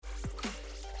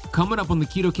Coming up on the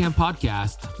Keto Camp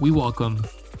podcast, we welcome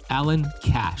Alan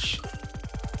Cash.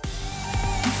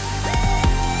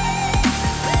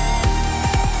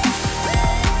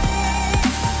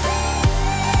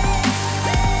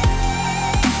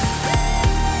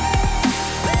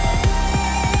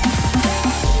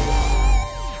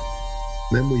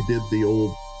 Then we did the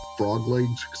old frog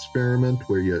legs experiment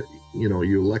where you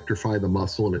electrify the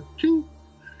muscle and it ching,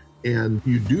 and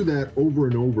you do that over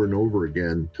and over and over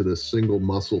again to this single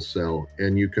muscle cell,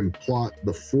 and you can plot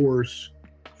the force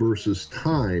versus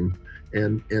time,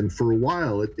 and for a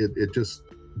while it just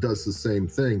does the same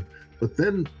thing. But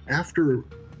then after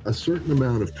a certain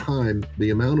amount of time,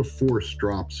 the amount of force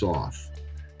drops off,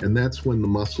 and that's when the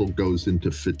muscle goes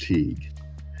into fatigue.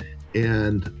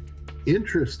 And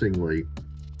interestingly,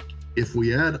 if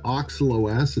we add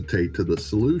oxaloacetate to the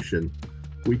solution,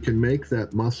 we can make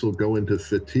that muscle go into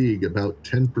fatigue about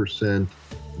 10%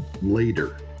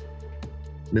 later.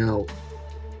 Now,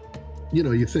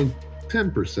 you think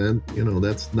 10%,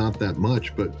 that's not that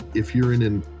much, but if you're in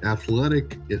an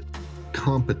athletic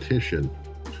competition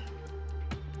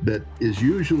that is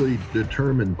usually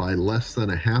determined by less than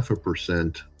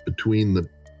 0.5% between the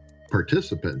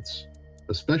participants,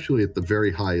 especially at the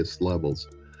very highest levels,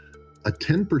 a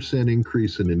 10%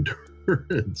 increase in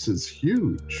endurance is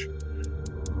huge.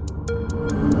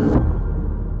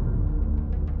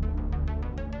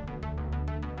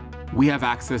 We have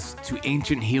access to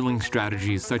ancient healing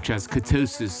strategies such as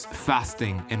ketosis,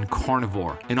 fasting, and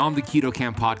carnivore. And on the Keto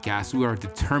Camp podcast, we are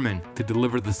determined to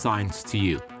deliver the science to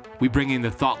you. We bring in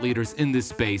the thought leaders in this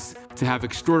space to have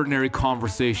extraordinary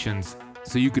conversations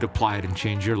so you could apply it and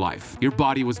change your life. Your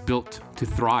body was built to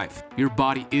thrive. Your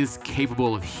body is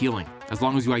capable of healing as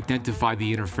long as you identify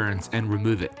the interference and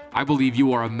remove it. I believe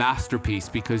you are a masterpiece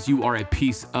because you are a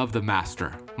piece of the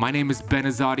master. My name is Ben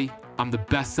Azadi. I'm the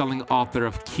best-selling author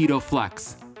of Keto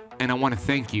Flex, and I want to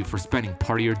thank you for spending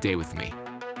part of your day with me.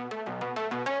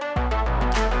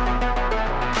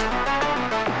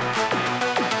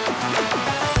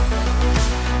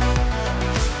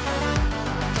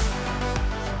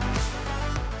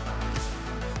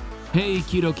 Hey,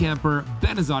 Keto Camper,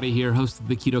 Ben Azadi here, host of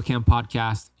the Keto Camp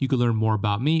podcast. You can learn more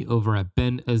about me over at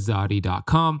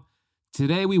benazadi.com.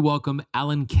 Today, we welcome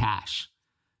Alan Cash,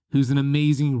 who's an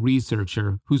amazing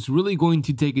researcher who's really going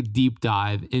to take a deep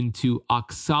dive into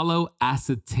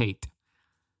oxaloacetate.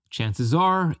 Chances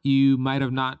are you might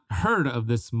have not heard of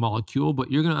this molecule,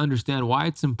 but you're going to understand why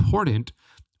it's important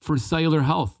for cellular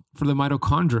health, for the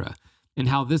mitochondria, and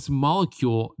how this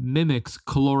molecule mimics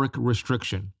caloric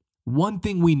restriction. One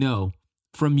thing we know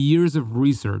from years of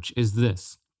research is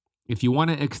this: if you want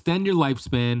to extend your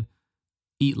lifespan,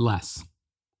 eat less.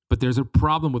 But there's a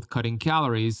problem with cutting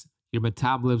calories. Your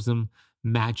metabolism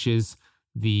matches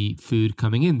the food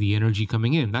coming in, the energy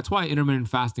coming in. That's why intermittent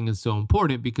fasting is so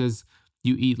important, because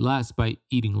you eat less by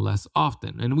eating less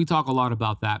often. And we talk a lot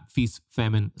about that feast,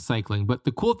 famine cycling. But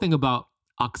the cool thing about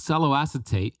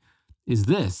oxaloacetate is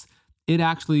this: it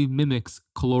actually mimics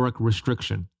caloric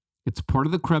restriction. It's part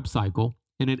of the Krebs cycle,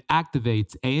 and it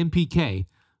activates AMPK,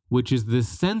 which is the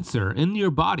sensor in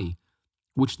your body,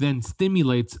 which then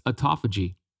stimulates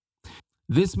autophagy.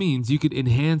 This means you could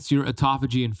enhance your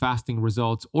autophagy and fasting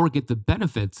results or get the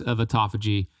benefits of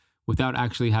autophagy without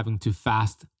actually having to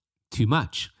fast too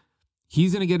much.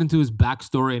 He's going to get into his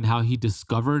backstory and how he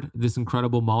discovered this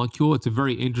incredible molecule. It's a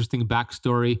very interesting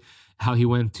backstory, how he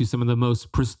went to some of the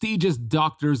most prestigious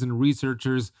doctors and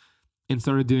researchers and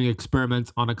started doing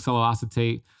experiments on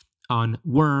oxaloacetate on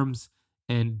worms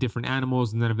and different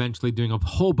animals, and then eventually doing a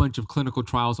whole bunch of clinical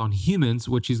trials on humans,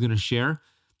 which he's going to share.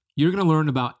 You're going to learn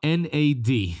about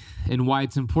NAD and why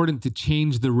it's important to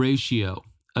change the ratio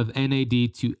of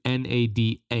NAD to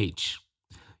NADH.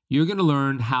 You're going to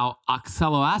learn how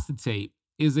oxaloacetate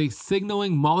is a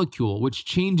signaling molecule which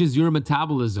changes your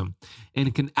metabolism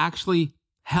and can actually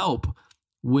help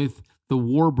with the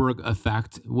Warburg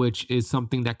effect, which is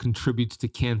something that contributes to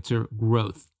cancer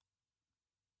growth.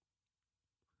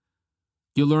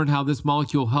 You'll learn how this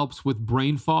molecule helps with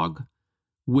brain fog,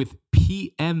 with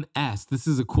PMS. This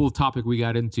is a cool topic we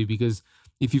got into because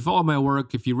if you follow my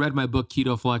work, if you read my book,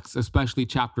 Keto Flex, especially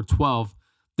chapter 12,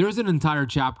 there's an entire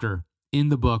chapter in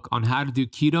the book on how to do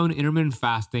keto and intermittent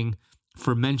fasting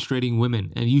for menstruating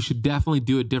women. And you should definitely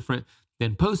do it different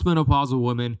than postmenopausal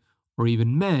women or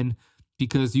even men,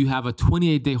 because you have a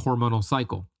 28-day hormonal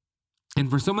cycle. And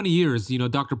for so many years,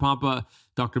 Dr. Pompa,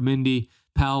 Dr. Mindy,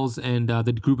 Pels, and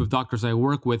the group of doctors I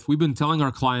work with, we've been telling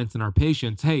our clients and our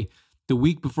patients, hey, the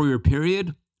week before your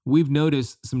period, we've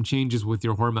noticed some changes with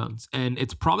your hormones. And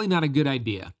it's probably not a good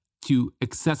idea to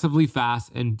excessively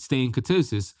fast and stay in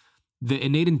ketosis. The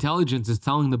innate intelligence is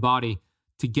telling the body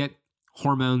to get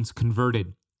hormones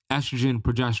converted, estrogen,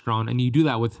 progesterone, and you do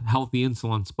that with healthy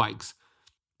insulin spikes.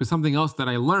 But something else that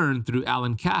I learned through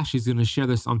Alan Cash, he's going to share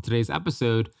this on today's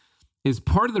episode, is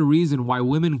part of the reason why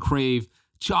women crave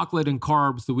chocolate and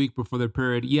carbs the week before their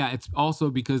period. Yeah, it's also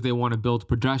because they want to build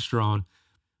progesterone,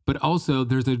 but also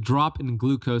there's a drop in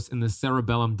glucose in the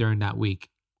cerebellum during that week.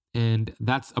 And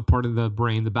that's a part of the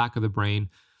brain, the back of the brain.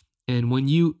 And when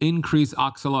you increase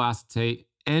oxaloacetate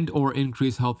and or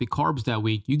increase healthy carbs that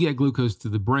week, you get glucose to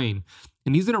the brain.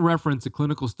 And he's going to reference a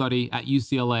clinical study at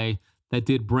UCLA that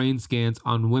did brain scans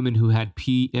on women who had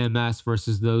PMS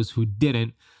versus those who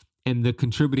didn't. And the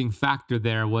contributing factor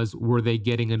there was, were they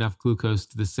getting enough glucose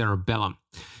to the cerebellum?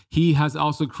 He has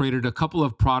also created a couple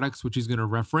of products, which he's going to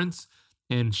reference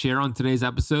and share on today's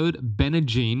episode.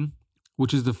 Benagine,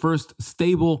 which is the first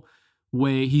stable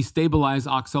way he stabilized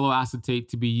oxaloacetate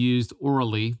to be used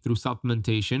orally through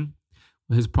supplementation.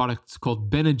 His product is called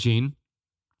Benagine.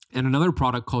 And another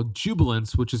product called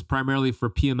Jubilance, which is primarily for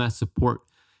PMS support.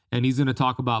 And he's going to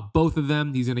talk about both of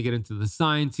them. He's going to get into the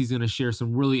science. He's going to share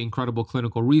some really incredible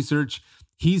clinical research.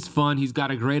 He's fun. He's got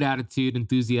a great attitude,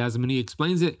 enthusiasm, and he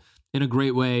explains it in a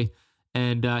great way.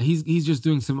 And he's just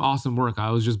doing some awesome work.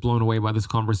 I was just blown away by this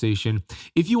conversation.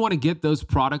 If you want to get those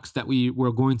products that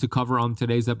we're going to cover on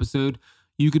today's episode,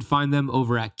 you could find them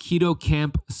over at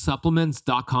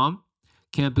ketocampsupplements.com.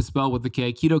 Camp is spelled with a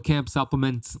K,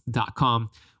 ketocampsupplements.com.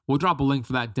 We'll drop a link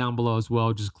for that down below as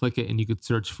well. Just click it and you could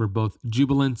search for both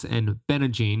Jubilance and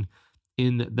Benagine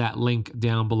in that link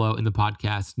down below in the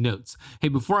podcast notes. Hey,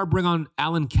 before I bring on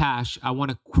Alan Cash, I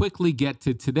want to quickly get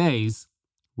to today's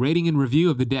rating and review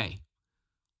of the day.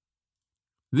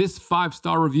 This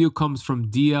 5-star review comes from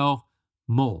DL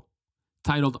Mole,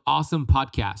 titled Awesome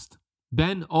Podcast.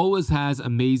 Ben always has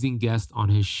amazing guests on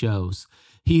his shows.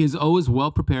 He is always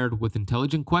well prepared with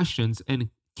intelligent questions and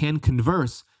can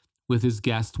converse with his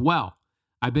guests well.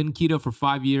 I've been keto for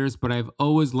 5 years, but I've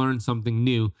always learned something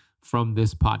new from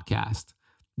this podcast.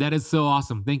 That is so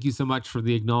awesome. Thank you so much for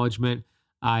the acknowledgement.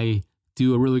 I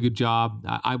do a really good job,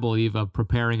 I believe, of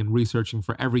preparing and researching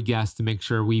for every guest to make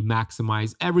sure we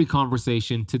maximize every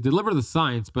conversation to deliver the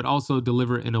science, but also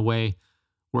deliver it in a way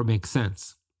where it makes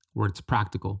sense, where it's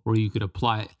practical, where you could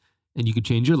apply it and you could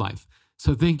change your life.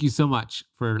 So thank you so much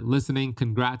for listening.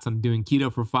 Congrats on doing keto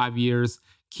for 5 years.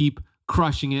 Keep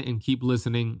crushing it and keep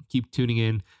listening, keep tuning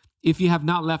in. If you have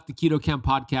not left the Keto Camp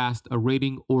podcast a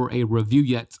rating or a review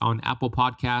yet on Apple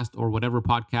Podcast or whatever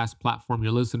podcast platform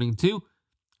you're listening to,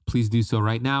 please do so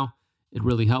right now. It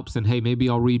really helps. And hey, maybe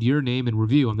I'll read your name and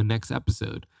review on the next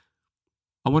episode.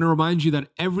 I want to remind you that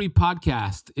every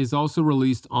podcast is also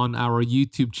released on our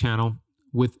YouTube channel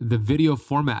with the video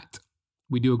format.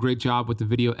 We do a great job with the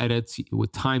video edits,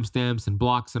 with timestamps and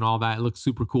blocks and all that. It looks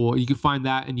super cool. You can find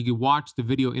that and you can watch the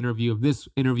video interview of this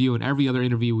interview and every other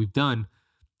interview we've done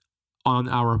on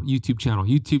our YouTube channel,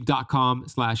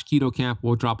 youtube.com/KetoCamp.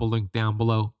 We'll drop a link down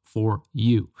below for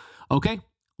you. Okay,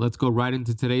 let's go right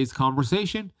into today's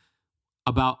conversation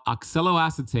about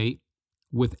oxaloacetate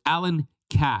with Alan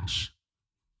Cash.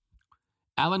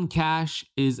 Alan Cash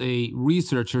is a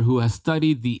researcher who has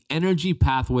studied the energy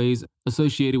pathways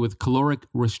associated with caloric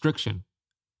restriction.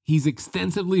 He's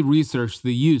extensively researched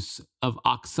the use of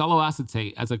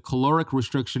oxaloacetate as a caloric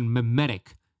restriction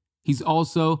mimetic. He's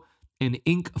also an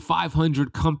Inc.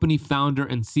 500 company founder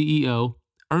and CEO,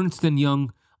 Ernst &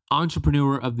 Young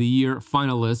Entrepreneur of the Year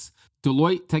finalist,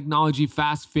 Deloitte Technology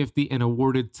Fast 50, and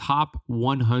awarded Top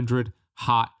 100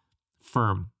 Hot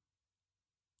Firm.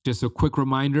 Just a quick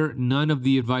reminder, none of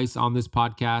the advice on this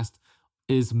podcast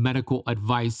is medical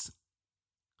advice,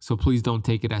 so please don't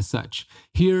take it as such.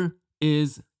 Here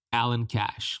is Alan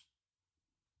Cash.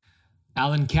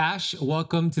 Alan Cash,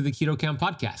 welcome to the Keto Camp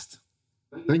podcast.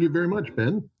 Thank you very much,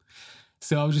 Ben.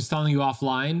 So I was just telling you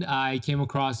offline, I came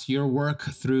across your work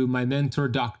through my mentor,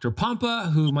 Dr. Pampa,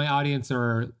 who my audience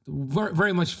are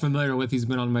very much familiar with. He's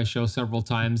been on my show several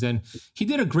times, and he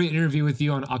did a great interview with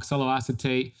you on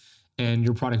oxaloacetate and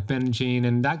your product Benagine,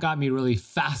 and that got me really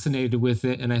fascinated with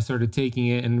it, and I started taking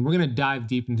it, and we're going to dive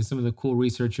deep into some of the cool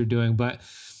research you're doing. But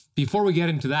before we get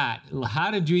into that, how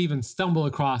did you even stumble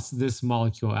across this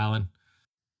molecule, Alan?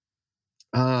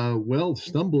 Well,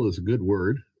 stumble is a good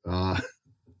word.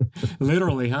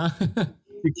 Literally, huh? If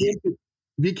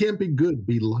you can't be good,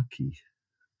 be lucky.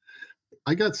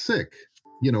 I got sick.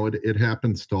 You know, it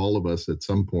happens to all of us at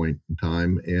some point in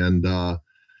time, and I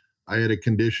had a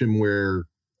condition where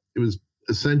it was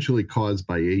essentially caused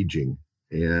by aging.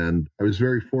 And I was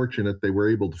very fortunate they were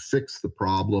able to fix the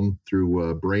problem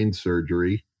through brain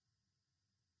surgery.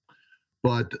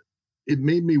 But it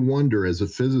made me wonder as a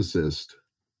physicist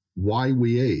why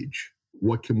we age.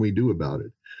 What can we do about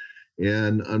it?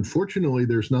 And unfortunately,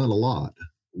 there's not a lot.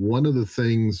 One of the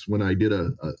things when I did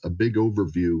a big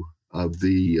overview of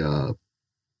the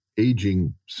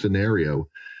aging scenario,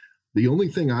 the only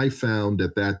thing I found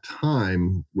at that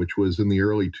time, which was in the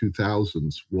early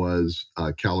 2000s, was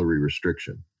calorie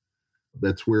restriction.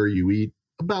 That's where you eat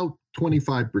about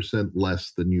 25%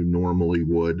 less than you normally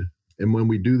would. And when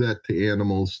we do that to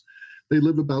animals, they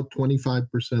live about 25%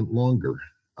 longer.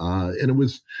 And it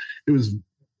was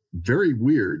very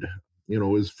weird. You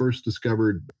know, it was first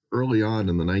discovered early on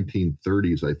in the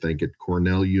 1930s, I think, at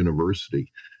Cornell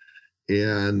University.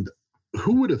 And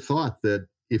who would have thought that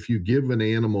if you give an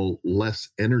animal less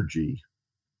energy,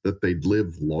 that they'd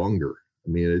live longer? I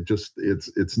mean,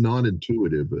 it's not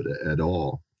intuitive at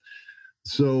all.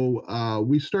 So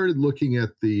we started looking at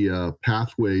the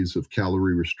pathways of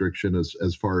calorie restriction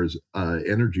as far as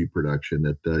energy production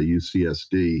at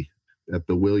UCSD at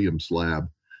the Williams lab.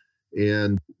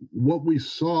 And what we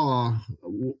saw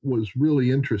was really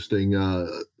interesting.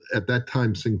 At that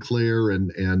time, Sinclair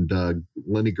and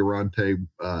Lenny Garante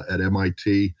at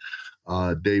MIT,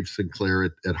 Dave Sinclair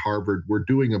at Harvard were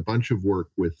doing a bunch of work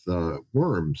with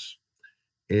worms.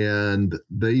 And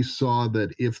they saw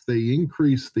that if they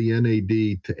increased the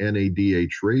NAD to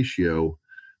NADH ratio,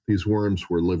 these worms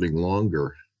were living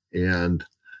longer. And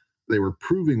they were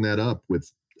proving that up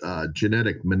with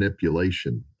genetic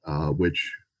manipulation,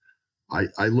 which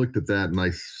I looked at that and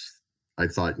I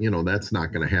thought, that's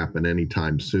not going to happen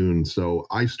anytime soon. So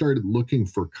I started looking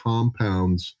for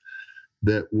compounds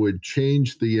that would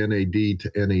change the NAD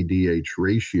to NADH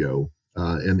ratio.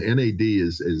 And NAD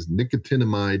is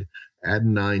nicotinamide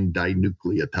adenine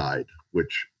dinucleotide,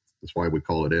 which is why we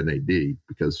call it NAD,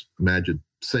 because imagine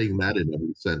saying that in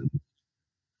every sentence.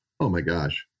 Oh my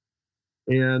gosh.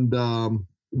 And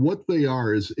what they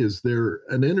are is they're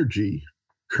an energy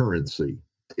currency.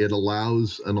 It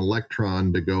allows an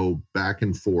electron to go back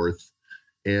and forth,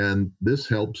 and this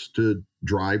helps to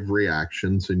drive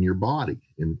reactions in your body,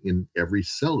 in every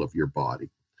cell of your body.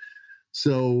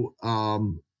 So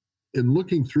in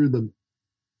looking through the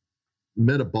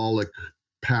metabolic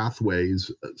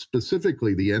pathways,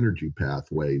 specifically the energy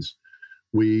pathways,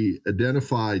 we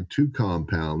identified two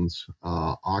compounds.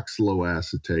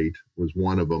 Oxaloacetate was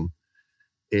one of them.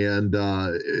 And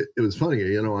it was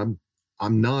funny,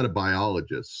 I'm not a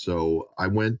biologist, so I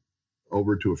went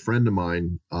over to a friend of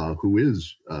mine who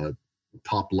is a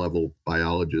top-level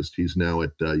biologist. He's now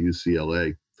at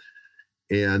UCLA.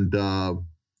 And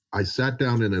I sat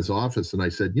down in his office and I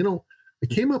said, I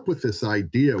came up with this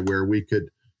idea where we could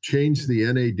change the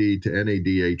NAD to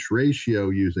NADH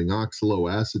ratio using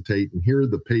oxaloacetate, and here are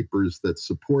the papers that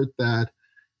support that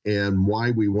and why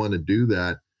we want to do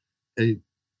that. And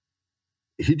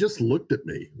he just looked at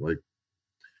me like,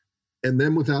 and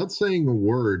then without saying a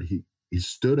word, he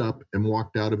stood up and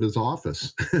walked out of his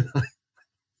office.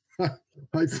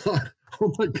 I thought,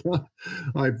 oh my God,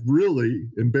 I've really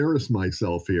embarrassed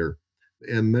myself here.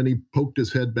 And then he poked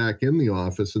his head back in the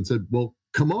office and said, well,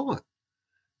 come on.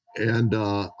 And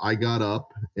I got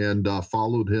up and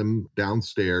followed him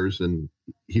downstairs, and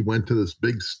he went to this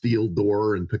big steel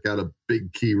door and took out a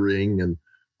big key ring and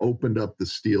opened up the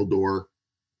steel door.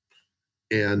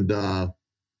 And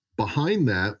behind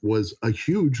that was a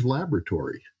huge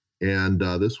laboratory. And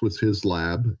this was his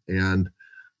lab. And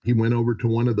he went over to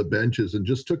one of the benches and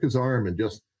just took his arm and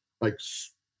just like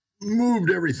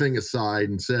moved everything aside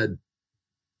and said,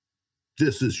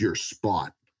 this is your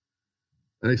spot.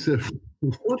 And I said,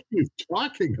 what are you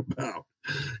talking about?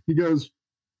 He goes,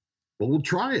 well, we'll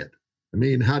try it. I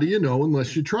mean, how do you know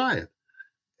unless you try it?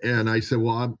 And I said,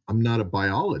 well, I'm not a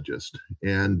biologist.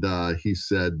 And he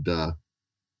said,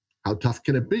 how tough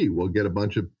can it be? We'll get a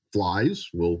bunch of flies.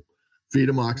 We'll feed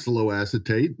them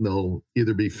oxaloacetate, and they'll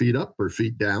either be feet up or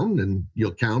feet down, and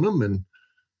you'll count them, and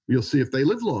you'll see if they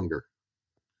live longer.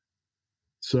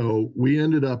 So we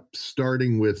ended up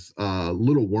starting with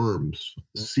little worms,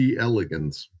 C.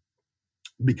 elegans,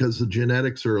 because the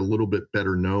genetics are a little bit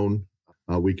better known.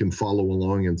 We can follow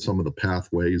along in some of the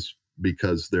pathways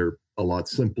because they're a lot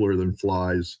simpler than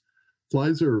flies.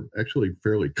 Flies are actually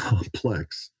fairly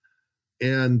complex.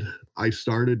 And I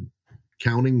started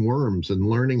counting worms and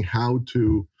learning how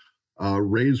to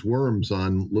raise worms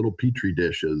on little petri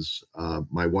dishes.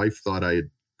 My wife thought I had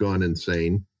gone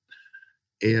insane.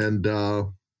 And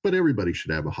but everybody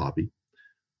should have a hobby.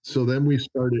 So then we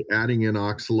started adding in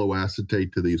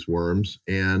oxaloacetate to these worms,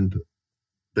 and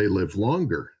they live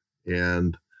longer.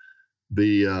 And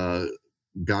the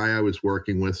guy I was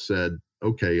working with said,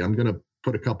 okay, I'm going to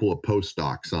put a couple of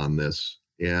postdocs on this.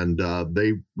 And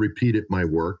they repeated my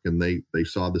work, and they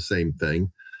saw the same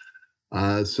thing.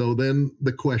 So then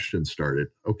the question started.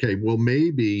 Okay, well,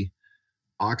 maybe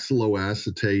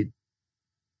oxaloacetate,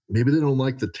 maybe they don't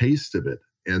like the taste of it.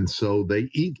 And so they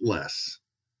eat less.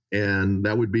 And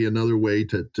that would be another way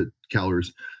to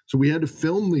calories. So we had to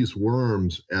film these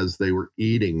worms as they were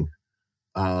eating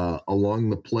along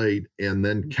the plate, and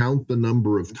then count the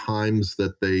number of times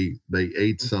that they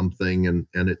ate something. And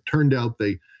it turned out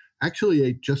they actually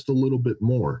ate just a little bit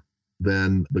more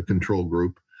than the control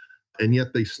group. And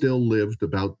yet they still lived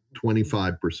about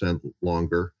 25%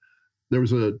 longer. There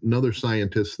was another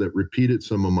scientist that repeated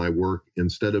some of my work.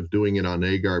 Instead of doing it on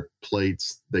agar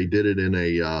plates, they did it in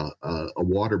a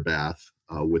water bath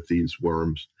with these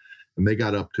worms, and they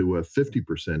got up to a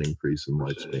 50% increase in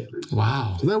lifespan.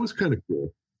 Wow! So that was kind of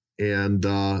cool. And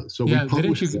so yeah, we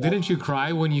published. Didn't you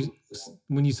cry when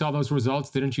you saw those results?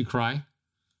 Didn't you cry?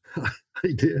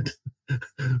 I did.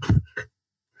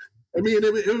 I mean,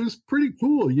 it was pretty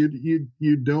cool.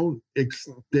 You don't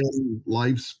extend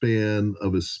lifespan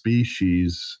of a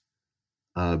species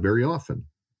very often,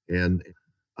 and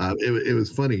it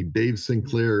was funny. Dave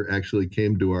Sinclair actually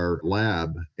came to our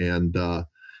lab, and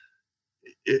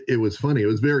it was funny. It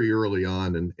was very early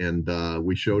on, and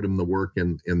we showed him the work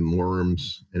in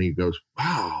worms, and he goes,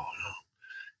 "Wow!"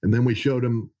 And then we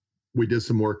did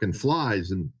some work in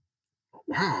flies, and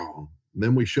wow. And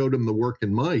then we showed him the work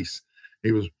in mice.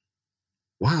 He was,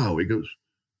 wow. He goes,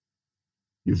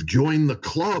 "You've joined the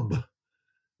club."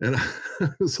 And I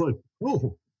was like,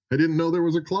 "Oh, I didn't know there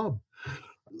was a club."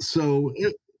 So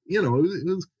it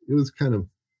was kind of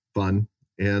fun.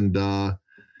 And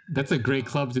that's a great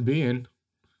club to be in.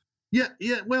 Yeah.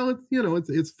 Well,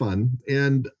 it's fun.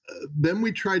 And then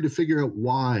we tried to figure out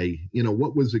why,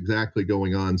 what was exactly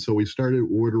going on. So we started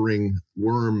ordering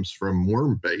worms from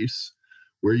Wormbase,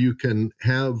 where you can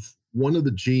have one of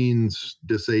the genes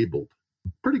disabled.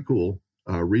 Pretty cool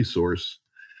resource.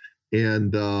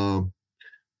 And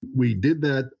we did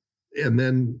that, and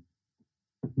then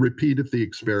repeated the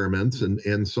experiments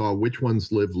and saw which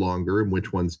ones lived longer and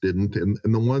which ones didn't. And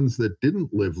the ones that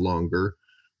didn't live longer,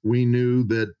 we knew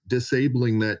that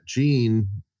disabling that gene,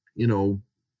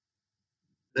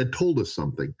 that told us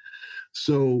something.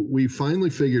 So we finally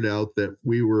figured out that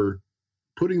we were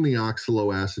putting the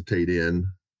oxaloacetate in.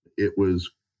 It was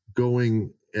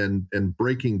going and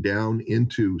breaking down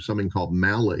into something called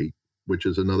malate, which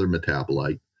is another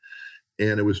metabolite.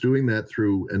 And it was doing that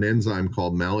through an enzyme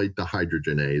called malate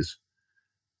dehydrogenase.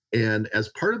 And as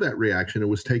part of that reaction, it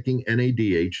was taking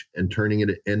NADH and turning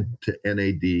it into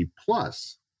NAD+.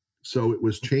 So it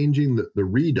was changing the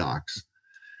redox.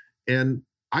 And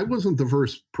I wasn't the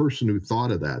first person who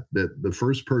thought of that. The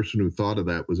first person who thought of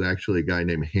that was actually a guy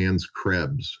named Hans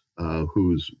Krebs,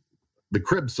 who's the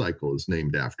Krebs cycle is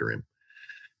named after him.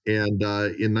 And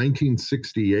in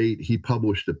 1968, he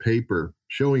published a paper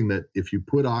showing that if you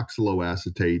put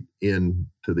oxaloacetate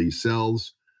into these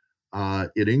cells,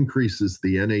 it increases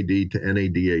the NAD to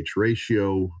NADH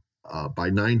ratio by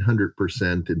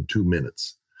 900% in 2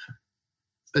 minutes.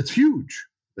 That's huge.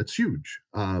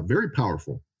 Very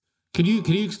powerful. Can you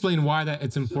explain why that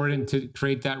it's important to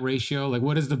create that ratio? Like,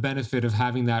 what is the benefit of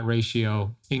having that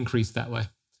ratio increase that way?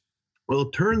 Well,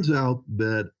 it turns out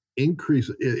that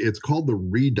it's called the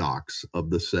redox of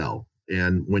the cell.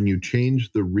 And when you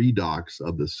change the redox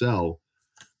of the cell,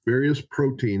 various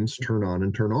proteins turn on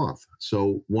and turn off.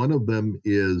 So one of them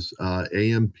is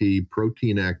AMP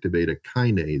protein activated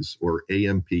kinase, or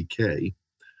AMPK.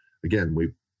 Again,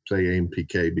 we say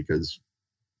AMPK because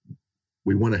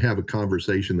we want to have a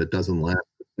conversation that doesn't last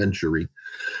a century.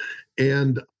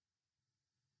 And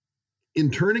in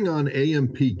turning on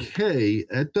AMPK,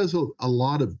 that does a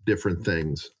lot of different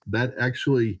things. That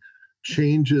actually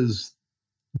changes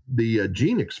the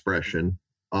gene expression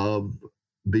of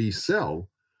the cell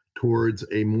towards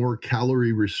a more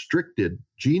calorie restricted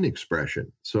gene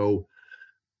expression. So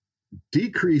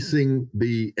decreasing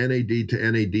the NAD to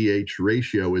NADH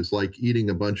ratio is like eating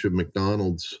a bunch of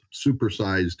McDonald's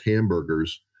supersized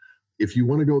hamburgers. If you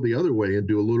want to go the other way and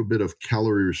do a little bit of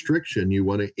calorie restriction, you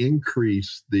want to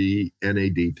increase the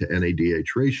NAD to NADH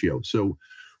ratio. So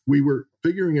we were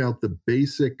figuring out the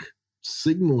basic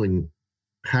signaling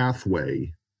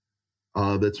pathway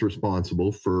that's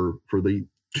responsible for the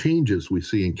changes we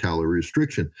see in calorie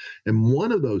restriction. And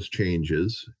one of those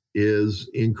changes is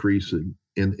increase in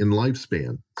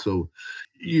lifespan. So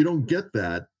you don't get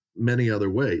that many other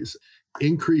ways.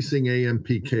 Increasing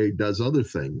AMPK does other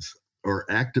things, or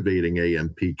activating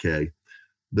AMPK.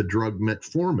 The drug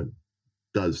metformin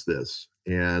does this,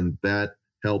 and that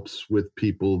helps with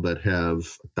people that have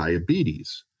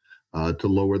diabetes to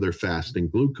lower their fasting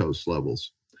glucose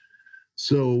levels.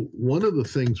 So one of the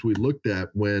things we looked at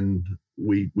when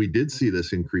we did see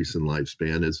this increase in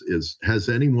lifespan is has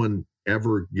anyone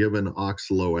ever given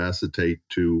oxaloacetate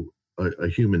to a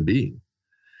human being.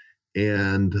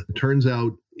 And it turns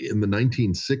out in the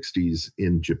 1960s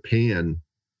in Japan,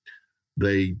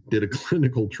 they did a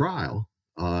clinical trial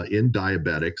in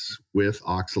diabetics with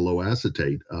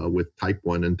oxaloacetate, with type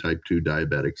 1 and type 2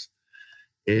 diabetics.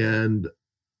 And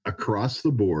across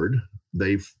the board,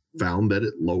 they found that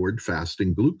it lowered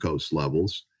fasting glucose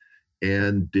levels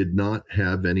and did not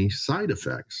have any side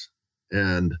effects.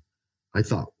 And I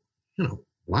thought,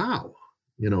 wow,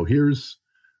 here's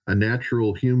a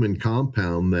natural human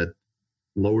compound that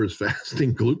lowers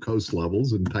fasting glucose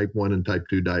levels in type 1 and type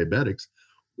 2 diabetics.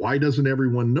 Why doesn't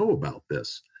everyone know about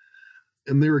this?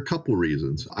 And there are a couple of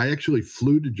reasons. I actually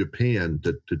flew to Japan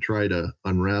to try to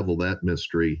unravel that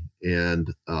mystery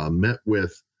and met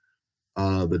with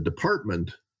the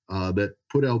department that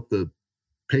put out the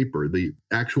paper. The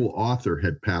actual author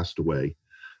had passed away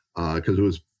because it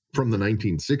was from the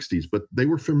 1960s, but they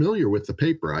were familiar with the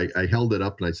paper. I held it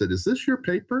up and I said, "Is this your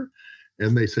paper?"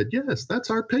 And they said, "Yes, that's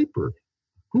our paper.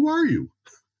 Who are you?"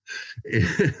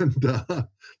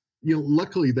 And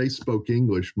luckily they spoke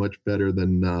English much better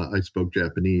than I spoke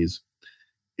Japanese.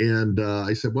 And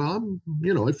I said, "Well,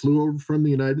 I flew over from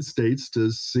the United States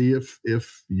to see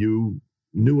if you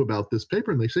knew about this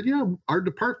paper." And they said, "Yeah, our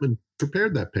department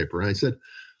prepared that paper." And I said,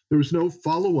 "There was no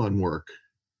follow-on work,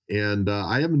 and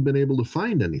I haven't been able to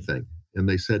find anything." And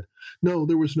they said, "No,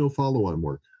 there was no follow-on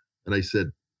work." And I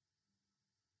said,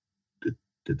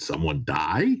 "Did someone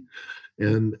die?"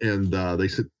 And they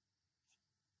said,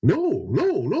 "No,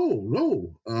 no,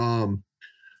 no, no."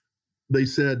 They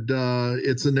said,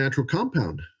 "It's a natural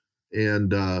compound."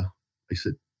 And I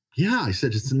said, "Yeah." I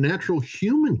said, "It's a natural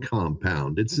human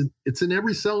compound. It's in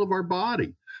every cell of our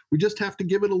body. We just have to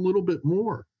give it a little bit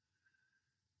more."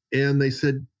 And they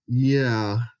said,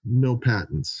 "Yeah, no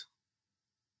patents."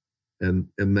 And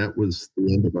that was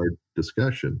the end of our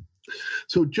discussion.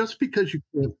 So just because you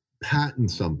can't patent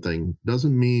something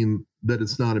doesn't mean that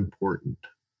it's not important.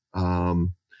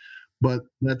 Um, but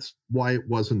that's why it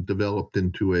wasn't developed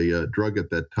into a drug at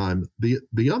that time.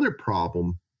 The other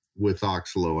problem with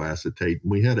oxaloacetate,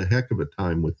 and we had a heck of a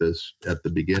time with this at the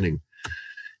beginning,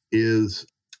 is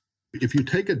if you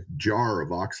take a jar of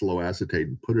oxaloacetate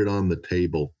and put it on the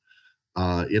table,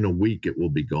 in a week it will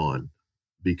be gone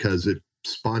because it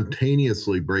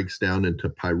spontaneously breaks down into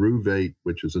pyruvate,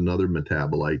 which is another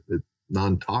metabolite,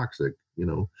 non-toxic,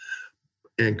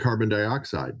 and carbon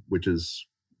dioxide, which is,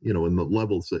 in the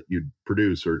levels that you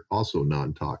produce are also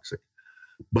non-toxic.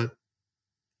 But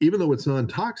even though it's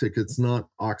non-toxic, it's not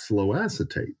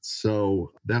oxaloacetate.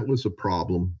 So that was a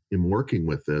problem in working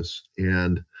with this.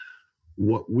 And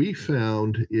what we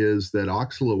found is that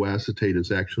oxaloacetate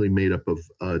is actually made up of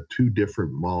two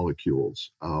different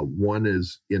molecules. One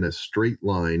is in a straight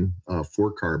line,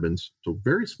 4 carbons, so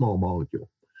very small molecule.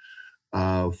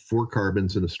 4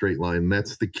 carbons in a straight line.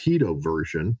 That's the keto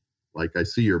version. Like I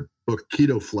see your book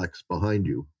Keto Flex behind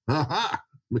you. Aha,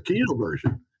 the keto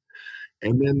version.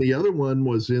 And then the other one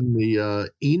was in the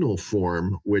enol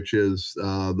form, which is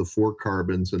the 4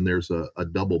 carbons, and there's a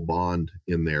double bond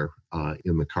in there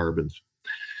in the carbons.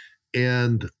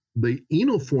 And the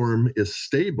enol form is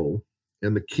stable,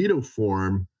 and the keto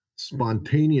form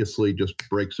spontaneously just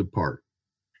breaks apart.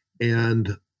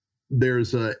 And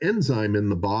there's an enzyme in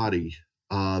the body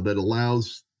that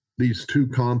allows these two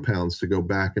compounds to go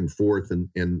back and forth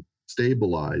and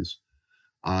stabilize.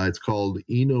 It's called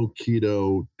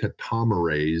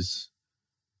enoketotetramerase,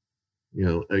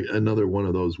 another one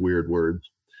of those weird words.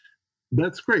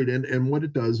 That's great. And what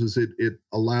it does is it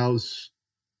allows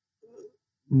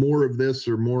more of this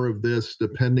or more of this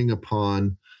depending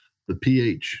upon the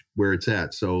pH where it's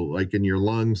at. So like in your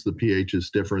lungs, the pH is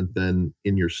different than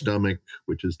in your stomach,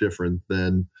 which is different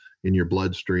than in your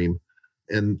bloodstream.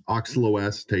 And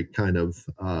oxaloacetate kind of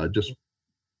just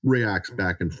reacts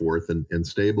back and forth and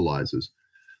stabilizes.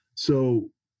 So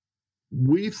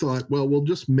we thought, well, we'll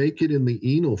just make it in the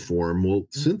enol form. We'll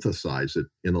synthesize it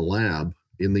in a lab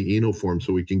in the enol form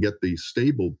so we can get the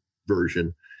stable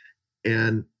version.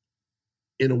 And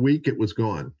in a week, it was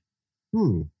gone.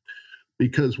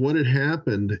 Because what had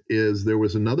happened is there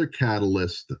was another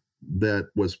catalyst that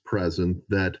was present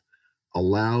that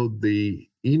allowed the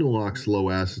enol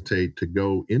oxaloacetate to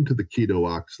go into the keto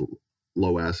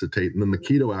oxaloacetate, and then the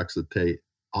keto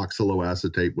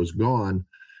oxaloacetate was gone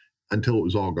until it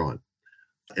was all gone.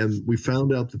 And we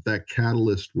found out that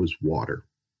catalyst was water.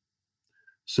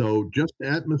 So just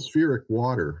atmospheric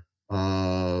water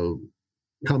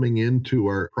coming into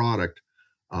our product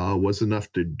was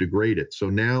enough to degrade it. So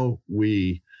now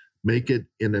we make it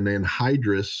in an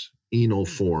anhydrous enol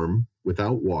form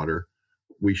without water.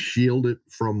 We shield it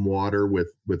from water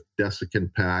with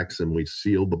desiccant packs, and we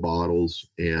seal the bottles.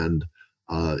 And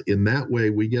in that way,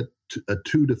 we get a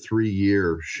 2 to 3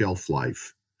 year shelf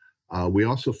life. We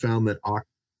also found that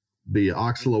the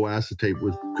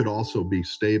oxaloacetate could also be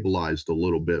stabilized a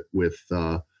little bit with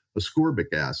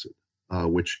ascorbic acid,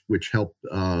 which helped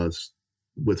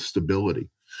with stability.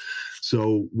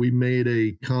 So we made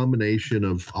a combination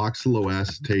of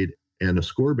oxaloacetate and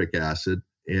ascorbic acid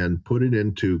and put it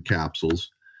into capsules.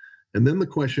 And then the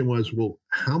question was, well,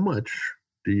 how much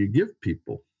do you give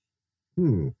people?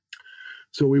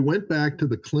 So we went back to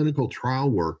the clinical trial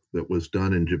work that was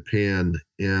done in Japan.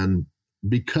 And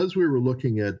because we were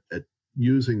looking at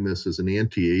using this as an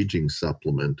anti-aging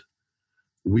supplement,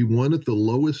 we wanted the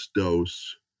lowest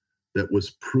dose that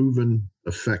was proven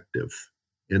effective.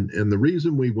 And the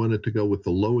reason we wanted to go with the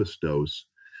lowest dose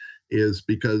is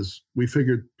because we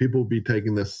figured people would be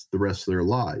taking this the rest of their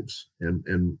lives.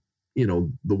 And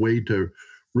the way to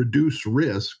reduce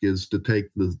risk is to take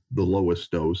the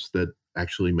lowest dose that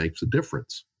actually makes a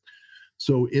difference.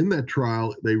 So in that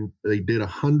trial, they did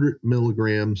 100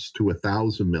 milligrams to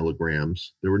 1,000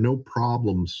 milligrams. There were no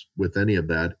problems with any of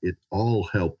that. It all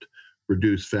helped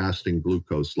reduce fasting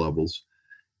glucose levels.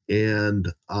 And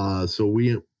so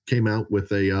we came out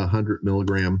with a 100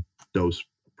 milligram dose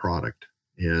product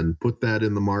and put that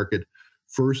in the market,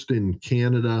 first in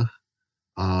Canada,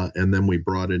 and then we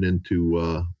brought it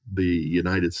into the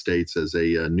United States as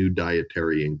a new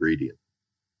dietary ingredient.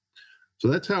 So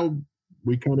that's how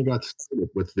we kind of got started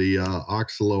with the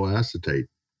oxaloacetate.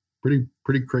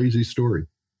 Pretty crazy story.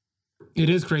 It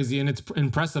is crazy, and it's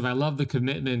impressive. I love the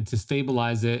commitment to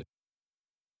stabilize it.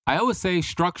 I always say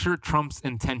structure trumps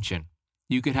intention.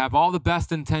 You could have all the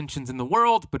best intentions in the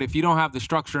world, but if you don't have the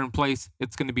structure in place,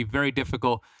 it's going to be very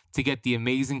difficult to get the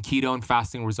amazing keto and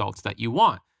fasting results that you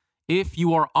want. If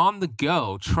you are on the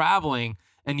go, traveling,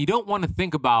 and you don't want to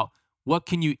think about what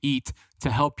can you eat to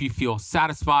help you feel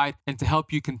satisfied and to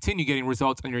help you continue getting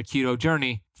results on your keto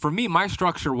journey, for me, my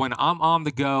structure when I'm on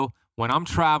the go, when I'm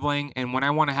traveling, and when I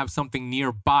want to have something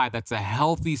nearby that's a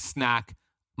healthy snack,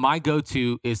 my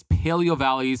go-to is Paleo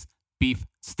Valley's beef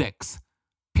sticks.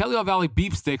 Paleo Valley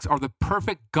beef sticks are the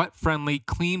perfect gut-friendly,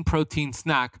 clean protein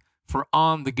snack for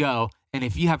on the go. And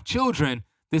if you have children,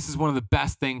 this is one of the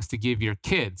best things to give your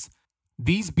kids.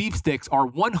 These beef sticks are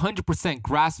 100%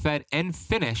 grass-fed and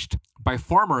finished by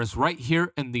farmers right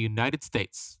here in the United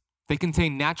States. They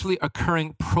contain naturally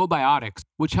occurring probiotics,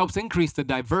 which helps increase the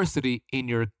diversity in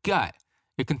your gut.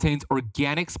 It contains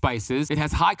organic spices. It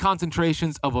has high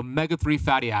concentrations of omega-3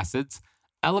 fatty acids,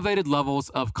 elevated levels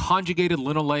of conjugated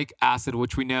linoleic acid,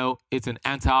 which we know is an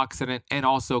antioxidant and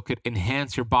also could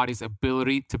enhance your body's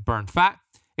ability to burn fat.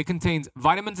 It contains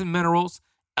vitamins and minerals,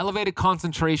 elevated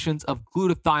concentrations of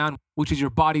glutathione, which is your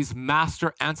body's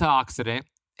master antioxidant,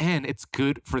 and it's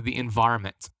good for the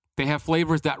environment. They have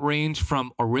flavors that range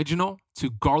from original to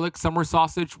garlic summer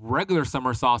sausage, regular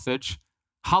summer sausage,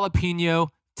 jalapeno,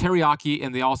 teriyaki,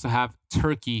 and they also have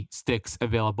turkey sticks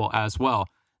available as well.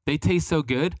 They taste so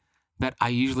good that I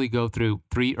usually go through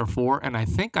 3 or 4, and I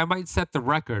think I might set the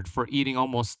record for eating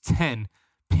almost 10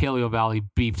 Paleo Valley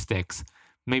beef sticks.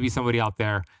 Maybe somebody out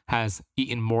there has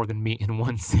eaten more than me in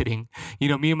one sitting. You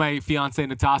know, me and my fiance,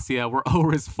 Natasha, we're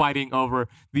always fighting over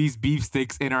these beef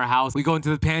sticks in our house. We go into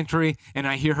the pantry and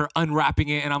I hear her unwrapping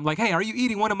it and I'm like, hey, are you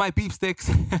eating one of my beef sticks?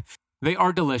 They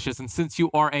are delicious. And since you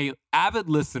are an avid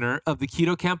listener of the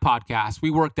Keto Camp podcast,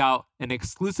 we worked out an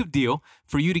exclusive deal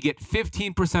for you to get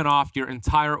 15% off your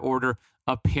entire order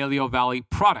of Paleo Valley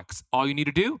products. All you need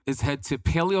to do is head to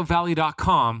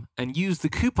paleovalley.com and use the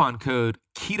coupon code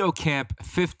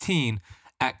KetoCamp15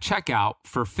 at checkout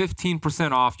for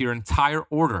 15% off your entire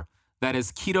order. That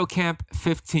is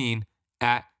KetoCamp15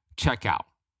 at checkout.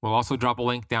 We'll also drop a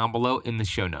link down below in the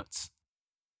show notes.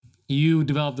 You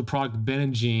developed the product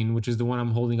Benagine, which is the one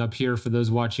I'm holding up here for those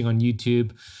watching on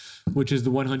YouTube, which is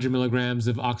the 100 milligrams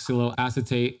of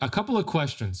oxaloacetate. A couple of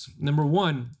questions. Number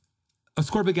one,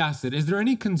 ascorbic acid. Is there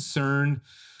any concern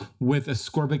with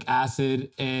ascorbic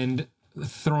acid and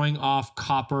throwing off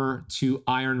copper to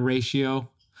iron ratio?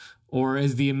 Or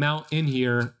is the amount in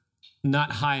here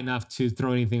not high enough to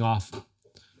throw anything off?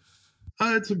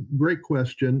 It's a great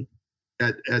question.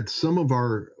 At some of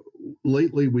our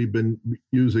lately, we've been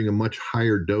using a much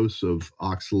higher dose of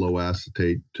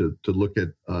oxaloacetate to look at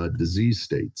disease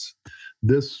states.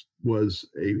 This was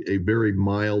a very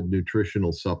mild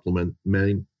nutritional supplement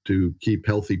meant to keep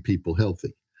healthy people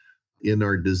healthy. In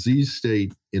our disease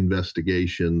state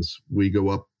investigations, we go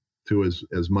up to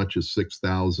as much as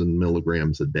 6,000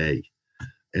 milligrams a day.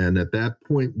 And at that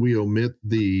point, we omit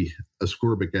the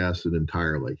ascorbic acid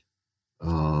entirely.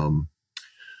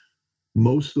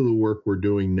 Most of the work we're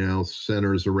doing now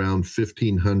centers around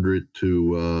 1,500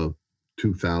 to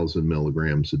 2,000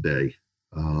 milligrams a day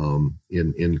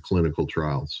in clinical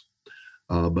trials.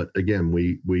 But again,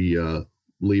 we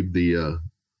leave the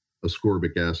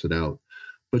ascorbic acid out.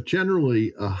 But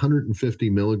generally, 150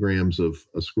 milligrams of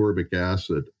ascorbic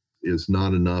acid is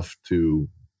not enough to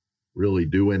really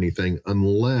do anything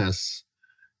unless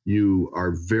you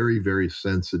are very, very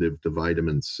sensitive to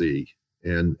vitamin C.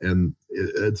 And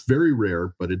it's very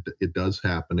rare, but it does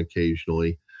happen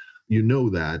occasionally. You know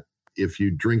that if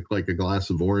you drink like a glass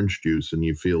of orange juice and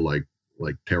you feel like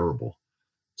terrible.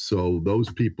 So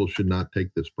those people should not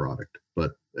take this product.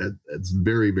 But it's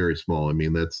very, very small. I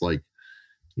mean, that's like,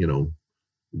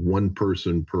 one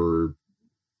person per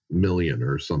million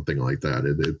or something like that.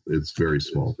 It's very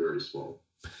small. It's very small.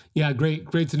 Yeah,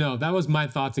 great to know. That was my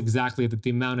thoughts exactly, that the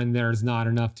amount in there is not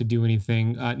enough to do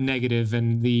anything negative,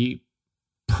 and the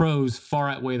pros far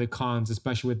outweigh the cons,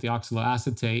 especially with the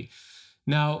oxaloacetate.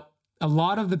 Now, a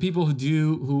lot of the people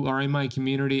who are in my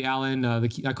community, Alan,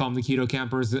 I call them the keto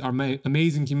campers, are my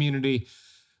amazing community.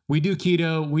 We do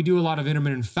keto, we do a lot of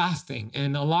intermittent fasting,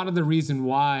 and a lot of the reasons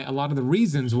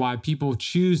why people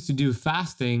choose to do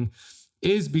fasting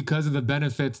is because of the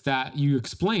benefits that you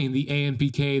explain, the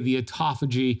AMPK, the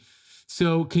autophagy.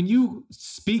 So can you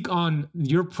speak on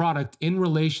your product in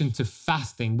relation to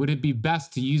fasting? Would it be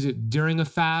best to use it during a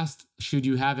fast? Should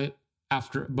you have it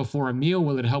before a meal?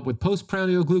 Will it help with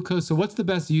postprandial glucose? So what's the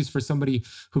best use for somebody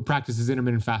who practices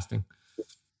intermittent fasting?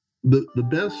 The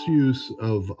best use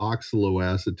of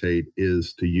oxaloacetate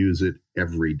is to use it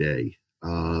every day,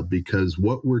 because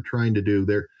what we're trying to do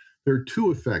there are two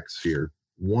effects here.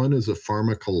 One is a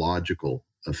pharmacological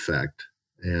effect,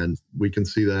 and we can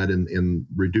see that in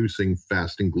reducing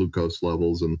fasting glucose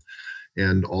levels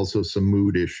and also some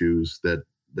mood issues that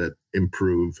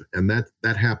improve, and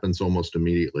that happens almost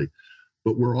immediately.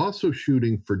 But we're also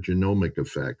shooting for genomic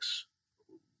effects.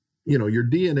 Your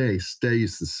DNA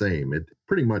stays the same. It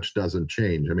pretty much doesn't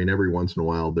change. I mean, every once in a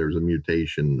while there's a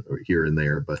mutation here and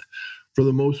there, but for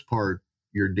the most part,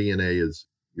 your DNA is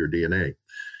your DNA.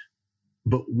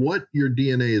 But what your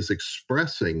DNA is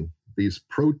expressing, these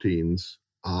proteins,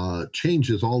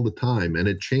 changes all the time, and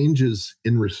it changes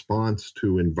in response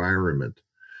to environment.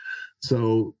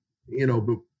 So,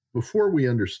 before we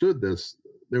understood this,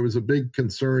 there was a big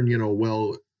concern,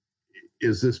 well,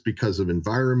 is this because of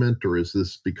environment or is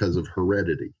this because of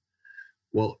heredity?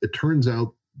 Well, it turns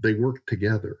out they work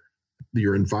together.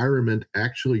 Your environment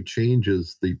actually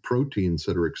changes the proteins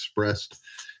that are expressed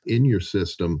in your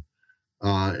system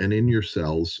and in your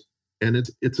cells. And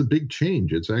it's a big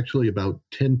change. It's actually about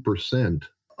 10%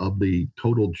 of the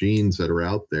total genes that are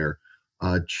out there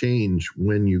change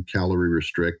when you calorie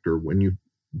restrict, or when you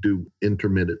do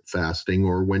intermittent fasting,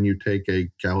 or when you take a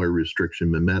calorie restriction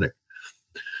mimetic.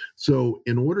 So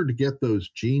in order to get those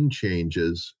gene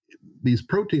changes, these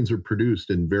proteins are produced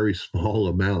in very small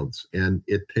amounts, and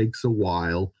it takes a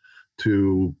while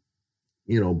to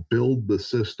build the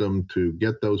system to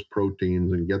get those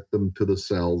proteins and get them to the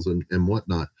cells and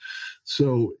whatnot.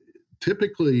 So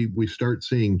typically we start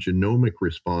seeing genomic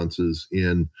responses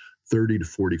in 30 to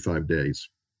 45 days.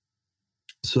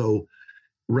 So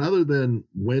rather than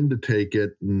when to take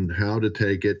it and how to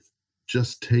take it,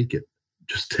 just take it.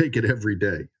 Just take it every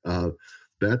day.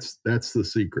 That's the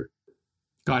secret.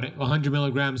 Got it. 100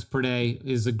 milligrams per day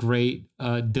is a great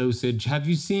dosage. Have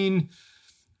you seen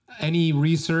any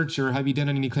research, or have you done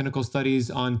any clinical studies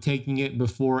on taking it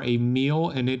before a meal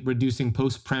and it reducing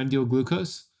postprandial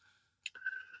glucose?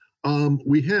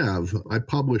 We have. I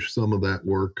published some of that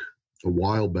work a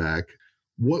while back.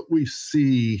 What we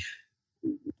see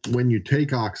when you take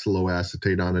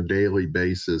oxaloacetate on a daily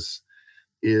basis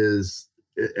is,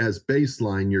 as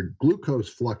baseline, your glucose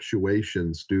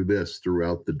fluctuations do this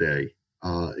throughout the day.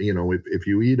 If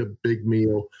you eat a big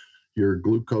meal, your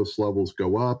glucose levels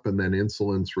go up, and then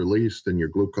insulin's released and your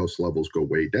glucose levels go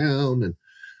way down. And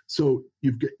so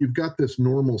you've got this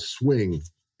normal swing.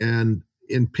 And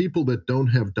in people that don't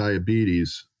have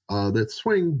diabetes, that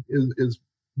swing is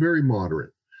very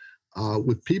moderate.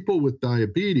 With people with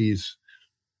diabetes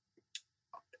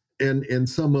and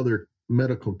some other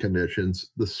medical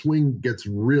conditions, the swing gets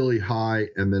really high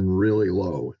and then really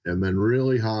low, and then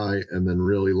really high and then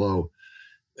really low.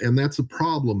 And that's a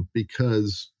problem,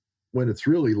 because when it's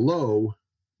really low,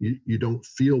 you don't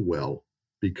feel well,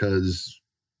 because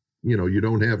you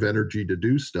don't have energy to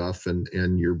do stuff,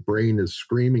 and your brain is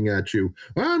screaming at you,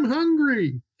 I'm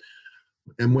hungry.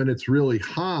 And when it's really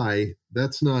high,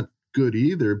 that's not good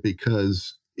either,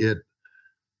 because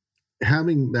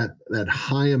having that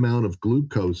high amount of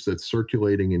glucose that's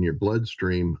circulating in your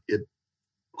bloodstream,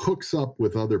 hooks up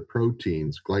with other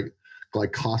proteins,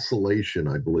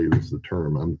 glycosylation, I believe is the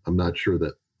term. I'm not sure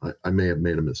that I may have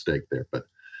made a mistake there, but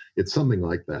it's something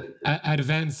like that.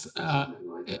 Advanced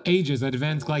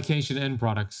advanced glycation end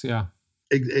products. Yeah.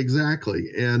 Exactly.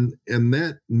 And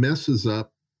that messes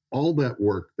up all that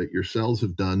work that your cells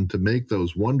have done to make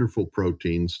those wonderful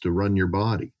proteins to run your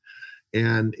body.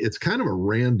 And it's kind of a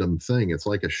random thing. It's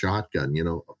like a shotgun,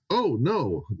 oh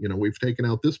no, we've taken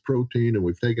out this protein and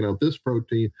we've taken out this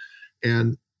protein.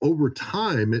 And over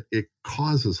time, it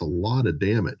causes a lot of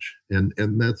damage. And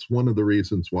that's one of the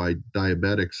reasons why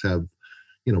diabetics have,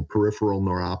 peripheral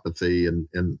neuropathy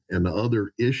and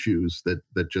other issues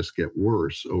that just get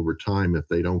worse over time if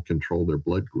they don't control their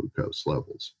blood glucose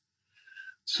levels.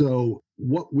 So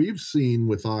what we've seen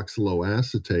with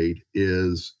oxaloacetate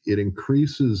is it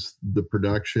increases the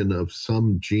production of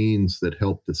some genes that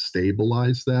help to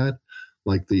stabilize that,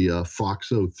 like the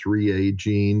FOXO3A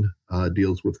gene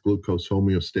deals with glucose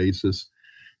homeostasis.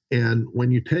 And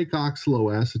when you take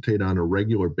oxaloacetate on a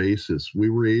regular basis, we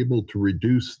were able to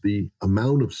reduce the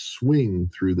amount of swing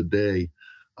through the day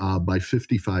by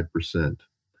 55%,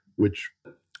 which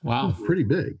wow, is pretty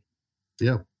big.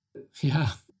 Yeah. Yeah.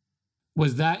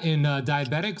 Was that in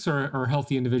diabetics or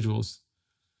healthy individuals?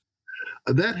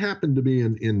 That happened to be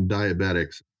in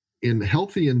diabetics. In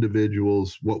healthy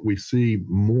individuals, what we see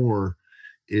more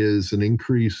is an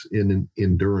increase in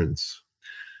endurance.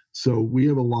 So we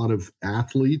have a lot of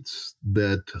athletes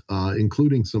that,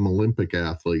 including some Olympic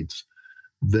athletes,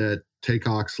 that take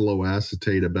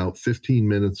oxaloacetate about 15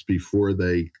 minutes before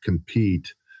they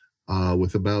compete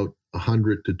with about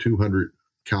 100 to 200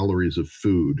 calories of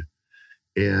food.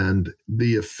 And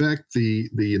the effect,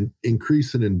 the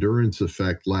increase in endurance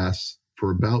effect lasts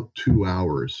for about 2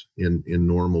 hours in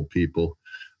normal people.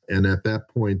 And at that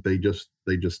point, they just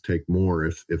take more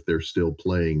if they're still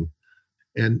playing.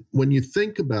 And when you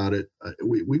think about it,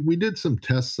 we did some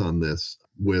tests on this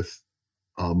with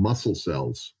muscle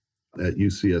cells at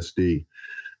UCSD.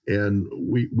 And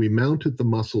we mounted the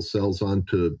muscle cells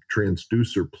onto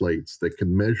transducer plates that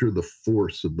can measure the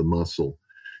force of the muscle.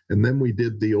 And then we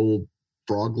did the old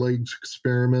frog legs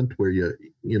experiment where you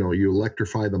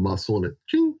electrify the muscle and it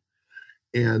ching,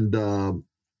 and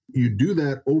you do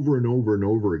that over and over and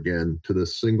over again to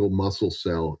this single muscle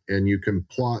cell, and you can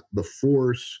plot the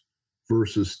force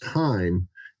versus time,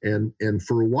 and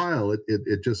for a while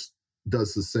it just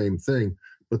does the same thing,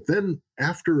 but then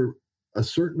after a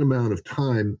certain amount of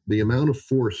time the amount of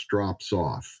force drops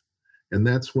off, and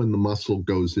that's when the muscle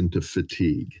goes into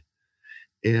fatigue.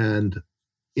 And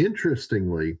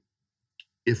interestingly,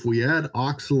 if we add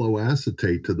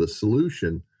oxaloacetate to the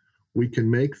solution, we can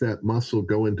make that muscle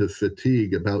go into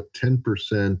fatigue about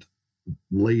 10%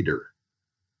 later.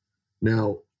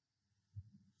 Now,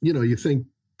 you think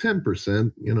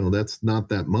 10%, that's not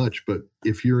that much, but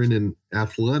if you're in an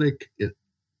athletic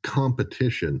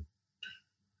competition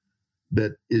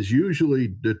that is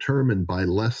usually determined by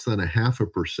less than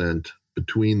 0.5%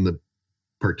 between the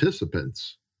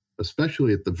participants,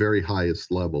 especially at the very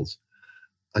highest levels,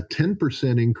 a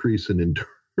 10% increase in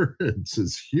endurance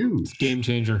is huge. It's a game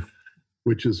changer.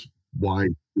 Which is why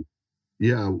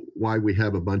we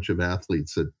have a bunch of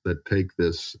athletes that take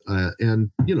this,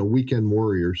 and weekend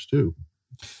warriors too.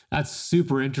 That's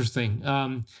super interesting.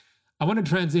 I want to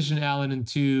transition, Alan,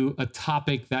 into a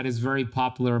topic that is very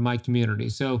popular in my community.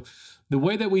 So the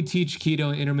way that we teach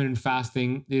keto and intermittent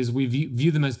fasting is we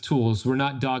view them as tools. We're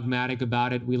not dogmatic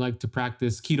about it. We like to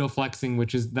practice keto flexing,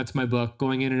 that's my book,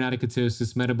 going in and out of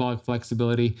ketosis, metabolic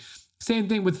flexibility. Same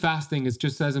thing with fasting. It's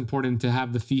just as important to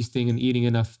have the feasting and eating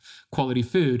enough quality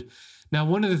food. Now,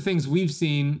 one of the things we've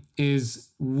seen is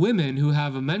women who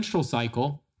have a menstrual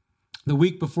cycle the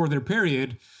week before their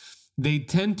period, they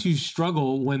tend to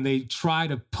struggle when they try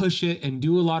to push it and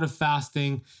do a lot of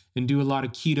fasting and do a lot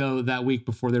of keto that week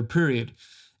before their period.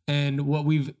 And what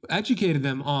we've educated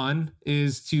them on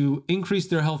is to increase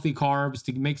their healthy carbs,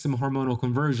 to make some hormonal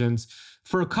conversions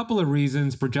for a couple of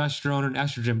reasons, progesterone and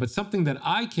estrogen. But something that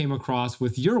I came across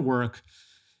with your work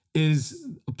is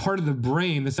a part of the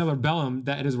brain, the cerebellum,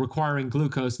 that is requiring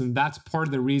glucose. And that's part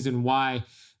of the reason why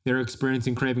they're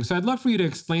experiencing craving. So I'd love for you to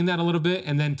explain that a little bit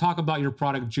and then talk about your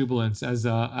product Jubilance as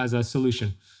a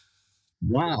solution.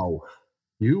 Wow.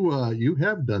 You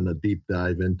have done a deep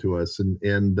dive into us,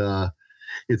 and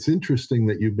it's interesting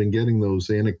that you've been getting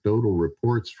those anecdotal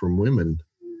reports from women.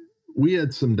 We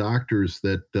had some doctors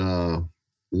that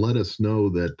let us know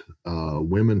that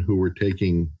women who were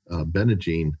taking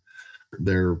Benagine,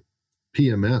 their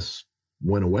PMS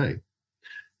went away.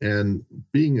 And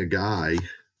being a guy,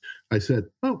 I said,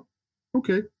 "Oh,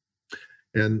 okay."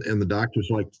 And the doctor's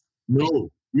like,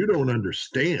 "No, you don't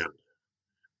understand.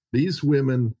 These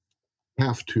women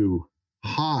have to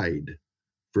hide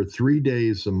for 3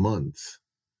 days a month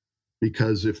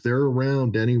because if they're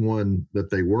around anyone that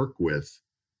they work with,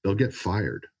 they'll get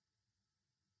fired.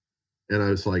 And I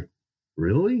was like,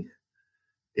 really?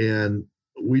 And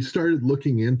we started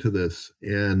looking into this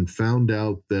and found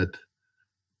out that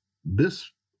this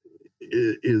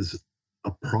is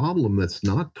a problem that's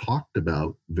not talked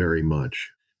about very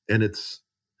much. And it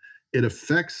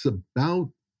affects about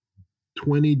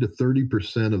 20 to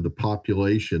 30% of the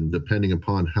population, depending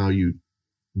upon how you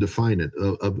define it,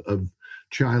 of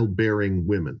childbearing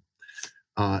women.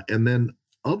 And then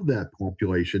of that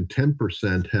population,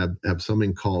 10% have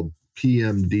something called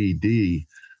PMDD,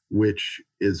 which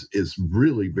is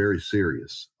really very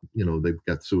serious. They've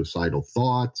got suicidal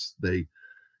thoughts. They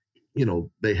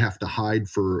have to hide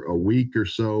for a week or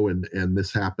so, and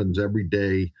this happens every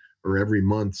day or every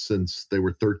month since they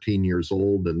were 13 years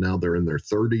old, and now they're in their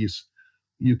 30s.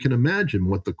 You can imagine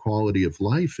what the quality of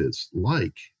life is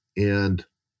like. And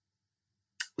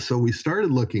so we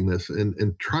started looking this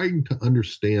and trying to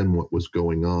understand what was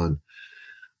going on.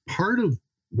 Part of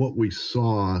what we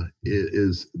saw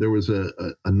is there was a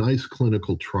nice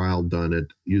clinical trial done at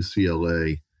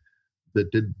UCLA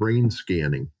that did brain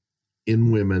scanning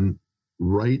in women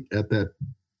right at that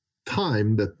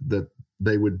time that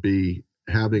they would be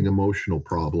having emotional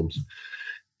problems,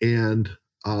 and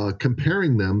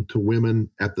comparing them to women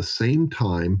at the same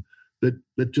time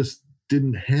that just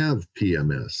didn't have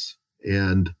PMS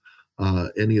and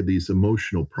any of these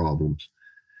emotional problems.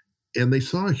 And they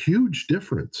saw a huge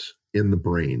difference in the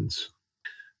brains.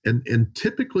 And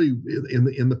typically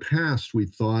in the past, we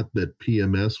thought that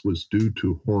PMS was due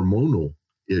to hormonal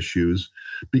issues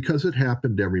because it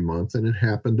happened every month and it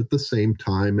happened at the same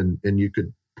time. And you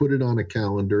could put it on a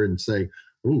calendar and say,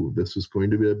 oh, this is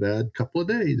going to be a bad couple of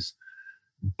days.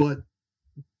 But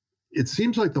it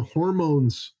seems like the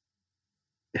hormones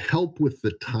help with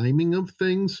the timing of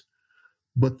things,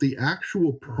 but the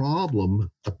actual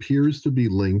problem appears to be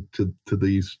linked to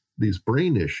these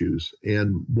brain issues.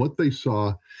 And what they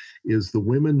saw is the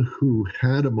women who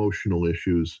had emotional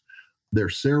issues, their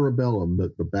cerebellum,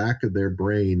 the back of their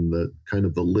brain, the kind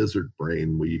of the lizard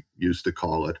brain we used to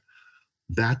call it,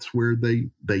 that's where they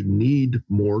need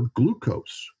more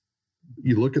glucose.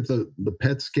 You look at the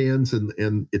PET scans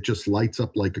and it just lights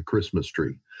up like a Christmas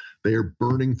tree. They are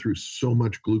burning through so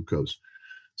much glucose.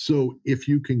 So if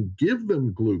you can give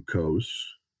them glucose,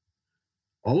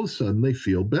 all of a sudden they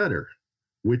feel better,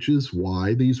 which is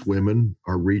why these women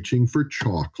are reaching for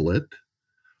chocolate,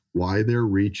 why they're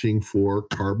reaching for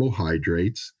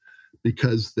carbohydrates,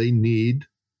 because they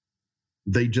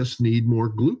just need more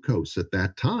glucose at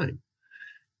that time.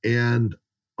 And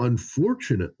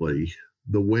unfortunately,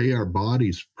 the way our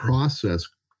bodies process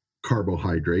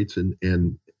carbohydrates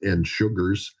and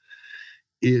sugars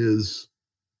is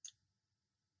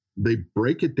they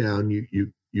break it down.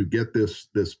 You get this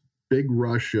big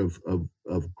rush of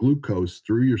glucose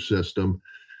through your system.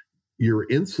 Your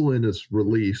insulin is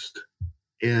released,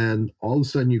 and all of a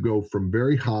sudden you go from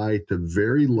very high to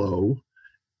very low,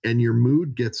 and your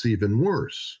mood gets even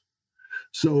worse.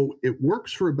 So it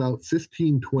works for about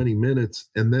 15, 20 minutes,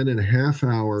 and then in a half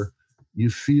hour, you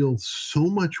feel so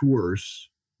much worse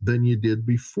than you did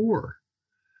before.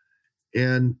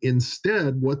 And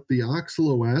instead, what the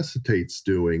oxaloacetate's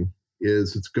doing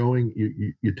is it's going,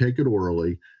 you take it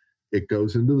orally, it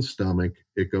goes into the stomach,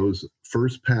 it goes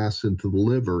first pass into the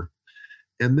liver,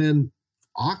 and then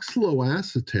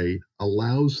oxaloacetate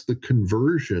allows the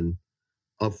conversion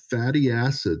of fatty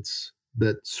acids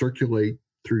that circulate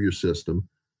through your system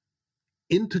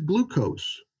into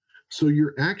glucose. So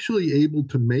you're actually able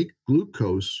to make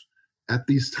glucose at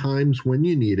these times when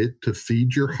you need it to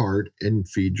feed your heart and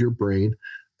feed your brain,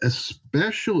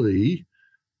 especially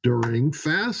during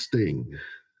fasting.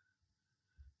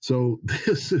 So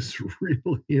this is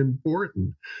really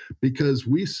important because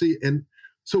we see, and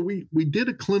so we did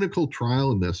a clinical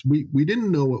trial in this. We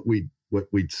didn't know what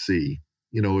we'd see.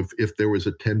 If there was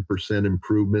a 10%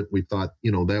 improvement, we thought,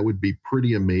 that would be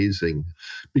pretty amazing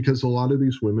because a lot of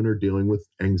these women are dealing with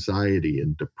anxiety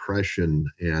and depression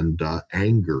and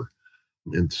anger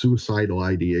and suicidal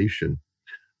ideation.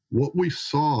 What we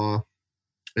saw,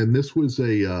 and this was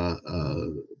a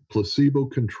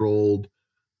placebo-controlled,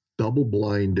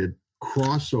 double-blinded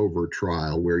crossover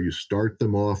trial where you start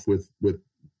them off with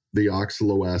the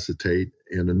oxaloacetate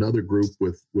and another group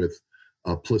with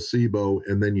a placebo,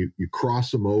 and then you cross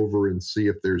them over and see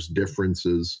if there's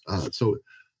differences. So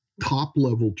top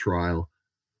level trial,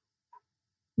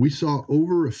 we saw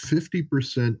over a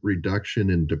 50% reduction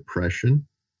in depression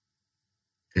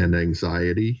and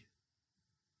anxiety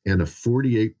and a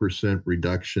 48%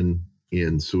 reduction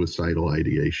in suicidal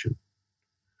ideation,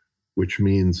 which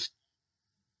means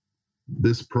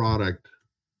this product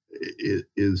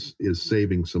is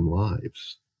saving some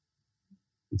lives.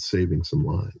 It's saving some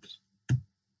lives.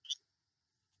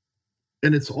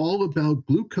 And it's all about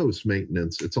glucose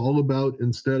maintenance. It's all about,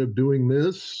 instead of doing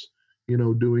this,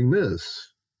 doing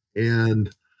this. And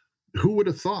who would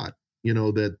have thought,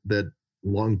 that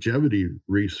longevity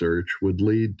research would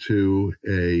lead to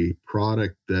a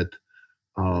product that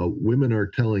women are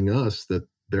telling us that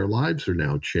their lives are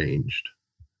now changed.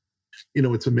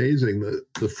 It's amazing.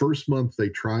 The first month they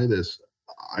try this,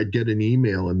 I'd get an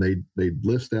email and they'd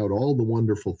list out all the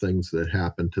wonderful things that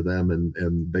happened to them,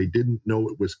 and they didn't know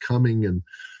it was coming,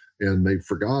 and they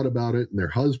forgot about it, and their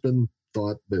husband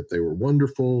thought that they were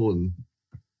wonderful. And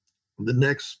the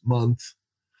next month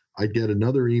I'd get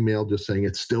another email just saying,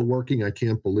 it's still working. I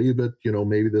can't believe it.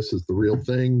 Maybe this is the real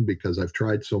thing because I've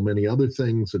tried so many other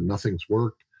things and nothing's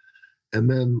worked. And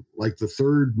then like the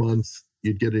third month,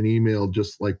 you'd get an email,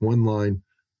 just like one line,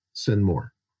 send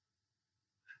more.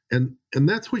 And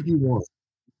that's what you want.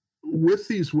 With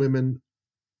these women,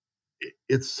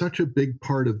 it's such a big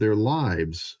part of their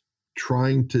lives,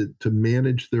 trying to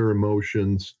manage their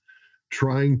emotions,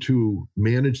 trying to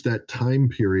manage that time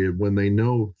period when they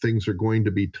know things are going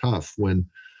to be tough, when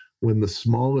the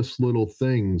smallest little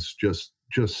things just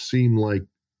seem like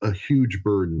a huge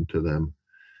burden to them.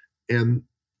 And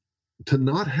to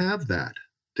not have that,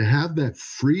 to have that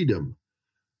freedom,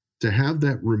 to have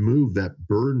that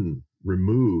burden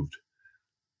removed,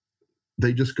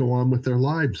 they just go on with their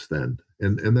lives then.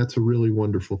 And that's a really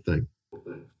wonderful thing.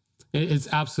 It's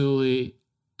absolutely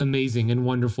amazing and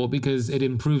wonderful because it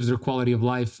improves their quality of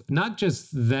life, not just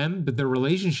them, but their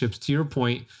relationships. To your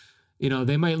point,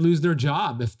 they might lose their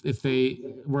job if they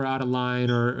were out of line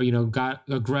or, got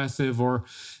aggressive, or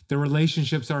their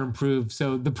relationships are improved.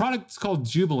 So the product's called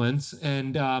Jubilance,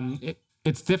 and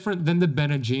it's different than the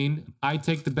Benagine. I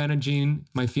take the Benagine.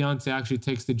 My fiance actually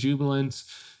takes the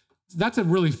Jubilance. That's a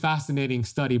really fascinating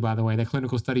study, by the way, the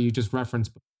clinical study you just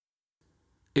referenced.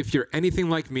 If you're anything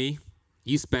like me,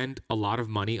 you spend a lot of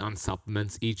money on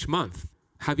supplements each month.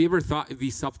 Have you ever thought if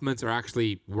these supplements are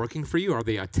actually working for you? Are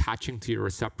they attaching to your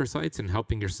receptor sites and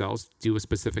helping your cells do a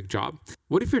specific job?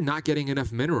 What if you're not getting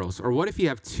enough minerals? Or what if you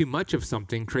have too much of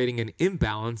something, creating an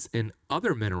imbalance in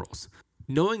other minerals?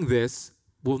 Knowing this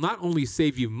will not only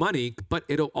save you money, but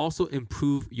it'll also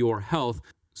improve your health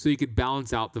so you could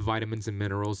balance out the vitamins and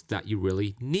minerals that you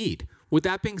really need. With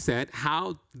that being said,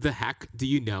 how the heck do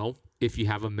you know if you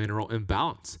have a mineral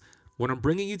imbalance? What I'm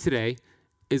bringing you today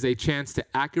is a chance to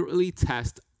accurately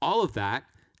test all of that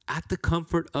at the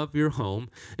comfort of your home.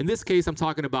 In this case, I'm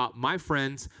talking about my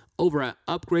friends over at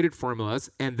Upgraded Formulas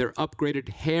and their upgraded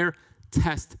hair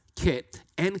test kit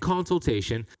and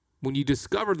consultation. When you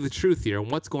discover the truth here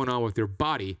and what's going on with your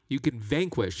body, you can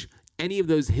vanquish any of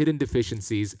those hidden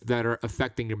deficiencies that are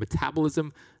affecting your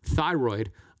metabolism,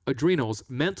 thyroid, adrenals,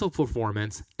 mental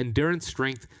performance, endurance,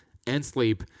 strength, and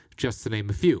sleep, just to name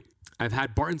a few. I've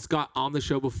had Barton Scott on the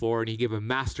show before, and he gave a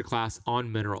masterclass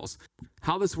on minerals.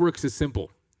 How this works is simple.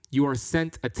 You are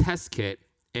sent a test kit,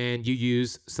 and you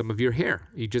use some of your hair.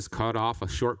 You just cut off a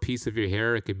short piece of your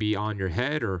hair. It could be on your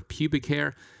head or pubic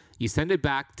hair. You send it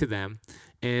back to them,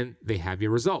 and they have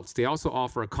your results. They also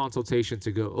offer a consultation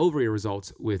to go over your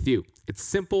results with you. It's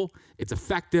simple, it's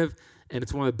effective, and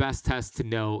it's one of the best tests to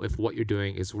know if what you're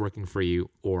doing is working for you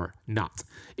or not.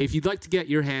 If you'd like to get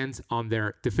your hands on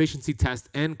their deficiency test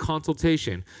and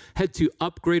consultation, head to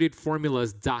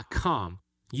upgradedformulas.com.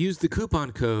 Use the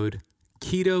coupon code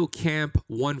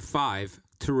KETOCAMP15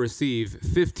 to receive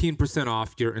 15%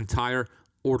 off your entire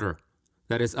order.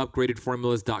 That is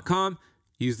upgradedformulas.com.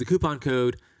 Use the coupon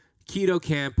code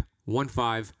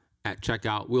KETOCAMP15 at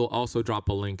checkout. We'll also drop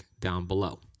a link down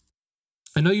below.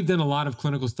 I know you've done a lot of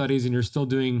clinical studies and you're still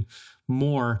doing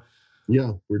more.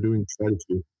 Yeah, we're doing quite a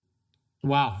few.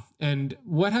 Wow. And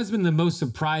what has been the most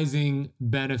surprising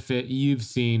benefit you've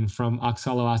seen from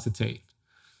oxaloacetate?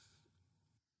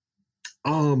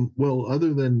 Well,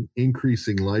 other than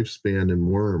increasing lifespan in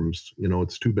worms,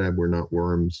 it's too bad we're not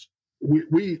worms.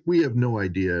 We have no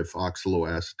idea if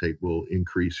oxaloacetate will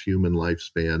increase human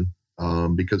lifespan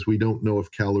because we don't know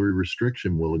if calorie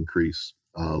restriction will increase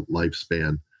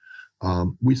lifespan.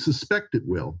 We suspect it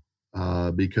will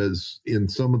because in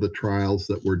some of the trials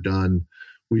that were done,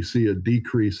 we see a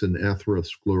decrease in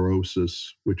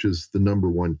atherosclerosis, which is the number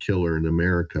one killer in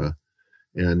America.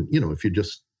 And, if you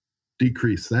just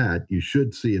decrease that, you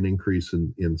should see an increase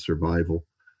in survival.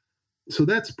 So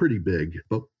that's pretty big,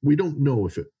 but we don't know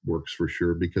if it works for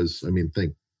sure because,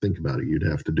 think about it. You'd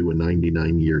have to do a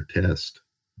 99-year test.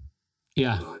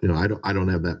 Yeah. I don't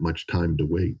have that much time to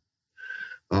wait.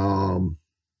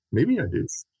 Maybe I do.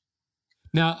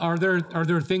 Now, are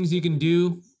there things you can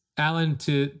do, Alan,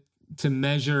 to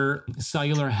measure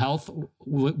cellular health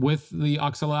with the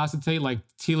oxaloacetate, like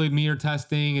telomere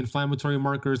testing, inflammatory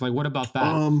markers? Like, what about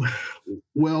that?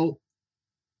 Well,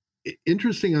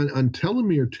 interesting on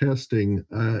telomere testing,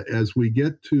 as we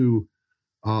get to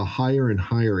higher and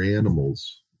higher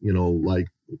animals, like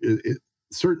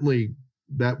certainly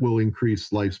that will increase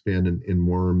lifespan in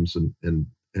worms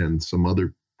and some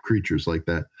other creatures like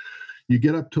that. You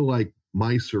get up to like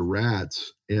mice or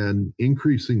rats, and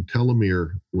increasing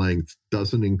telomere length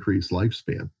doesn't increase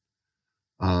lifespan,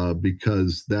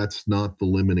 because that's not the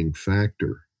limiting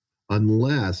factor,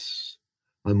 unless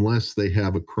they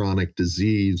have a chronic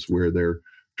disease where they're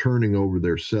turning over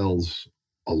their cells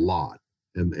a lot,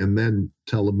 and then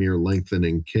telomere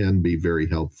lengthening can be very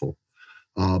helpful.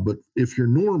 But if you're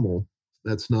normal,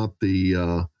 that's not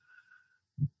the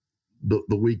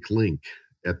weak link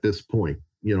at this point.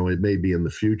 It may be in the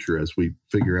future as we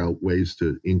figure out ways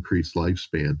to increase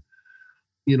lifespan.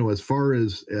 As far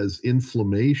as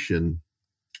inflammation,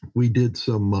 we did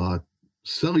some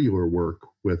cellular work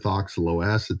with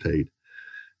oxaloacetate.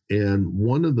 And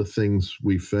one of the things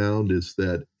we found is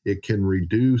that it can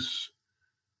reduce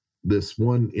this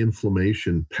one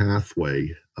inflammation pathway,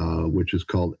 which is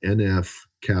called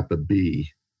NF-kappa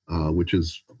B, which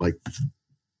is like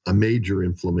a major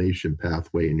inflammation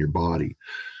pathway in your body.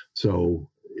 So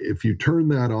if you turn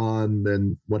that on,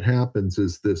 then what happens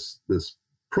is this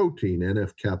protein,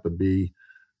 NF-kappa B,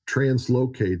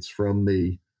 translocates from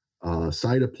the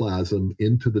cytoplasm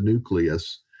into the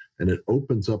nucleus, and it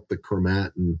opens up the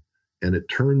chromatin, and it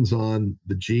turns on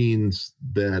the genes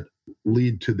that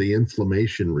lead to the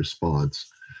inflammation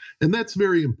response. And that's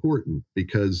very important,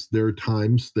 because there are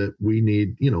times that we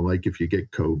need, like if you get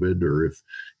COVID, or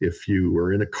if you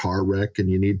are in a car wreck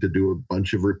and you need to do a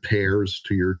bunch of repairs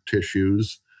to your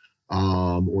tissues,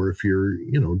 or if you're,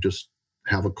 just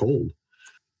have a cold.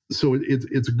 So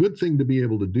it's a good thing to be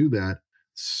able to do that.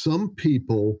 Some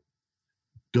people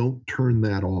don't turn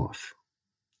that off,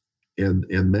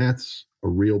 and that's a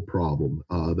real problem.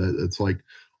 That it's like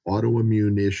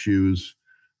autoimmune issues,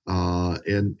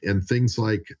 and things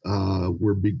like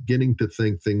we're beginning to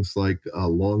think things like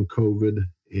long COVID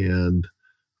and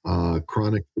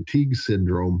chronic fatigue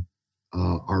syndrome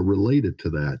are related to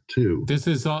that too. This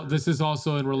is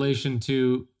also in relation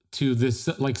to this,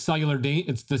 like cellular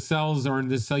it's the cells are in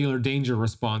this cellular danger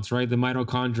response, right? The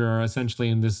mitochondria are essentially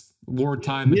in this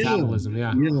wartime metabolism.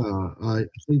 Yeah. I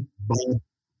think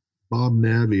Bob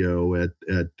Navio at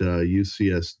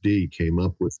UCSD came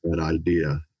up with that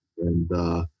idea, and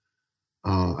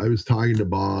I was talking to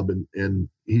Bob, and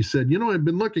he said, I've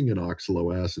been looking at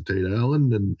oxaloacetate,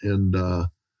 Alan, and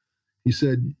he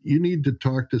said, you need to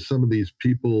talk to some of these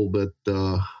people that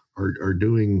are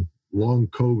doing long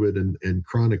COVID and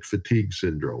chronic fatigue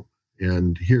syndrome.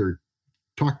 And here,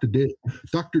 talk to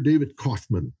Dr. David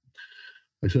Kaufman.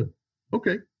 I said,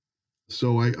 okay.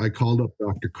 So I called up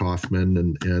Dr. Kaufman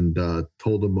and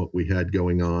told him what we had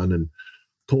going on, and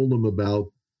told him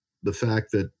about the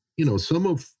fact that,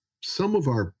 some of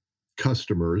our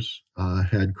customers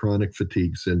had chronic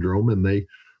fatigue syndrome, and they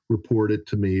reported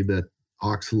to me that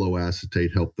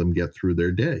oxaloacetate helped them get through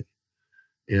their day.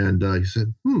 And he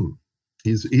said,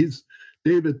 he's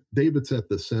David's at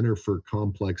the Center for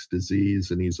Complex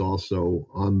Disease, and he's also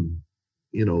on,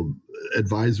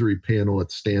 advisory panel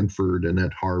at Stanford and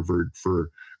at Harvard for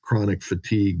chronic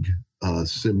fatigue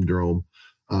syndrome.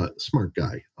 Smart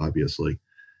guy, obviously.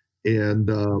 And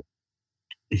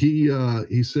he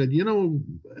said,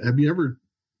 have you ever,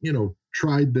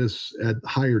 tried this at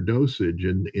higher dosage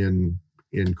in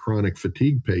chronic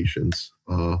fatigue patients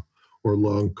or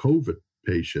long COVID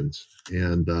patients?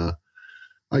 And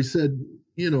I said,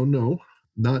 no,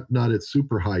 not at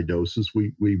super high doses.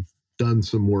 We've done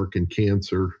some work in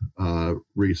cancer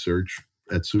research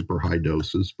at super high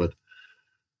doses, but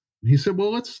he said,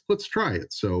 well, let's try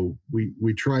it. So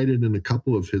we tried it in a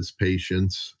couple of his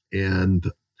patients, and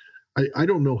I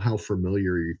don't know how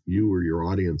familiar you or your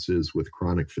audience is with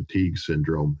chronic fatigue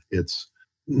syndrome.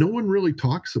 No one really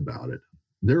talks about it.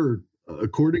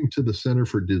 According to the Center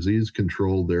for Disease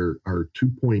Control, there are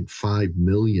 2.5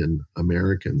 million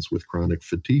Americans with chronic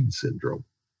fatigue syndrome.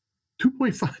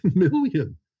 2.5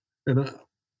 million. And,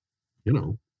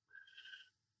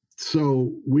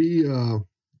 so we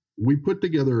put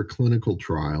together a clinical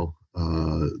trial,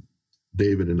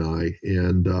 David and I,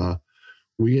 and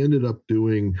we ended up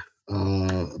doing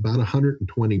about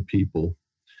 120 people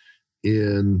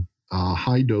in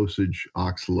high dosage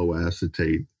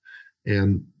oxaloacetate.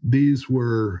 And these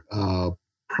were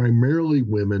primarily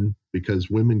women, because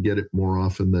women get it more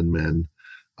often than men.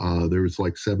 There was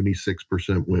like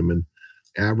 76% women.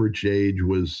 Average age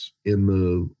was in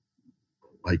the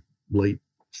like late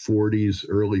 40s,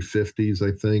 early 50s,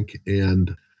 I think.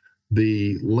 And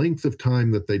the length of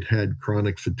time that they'd had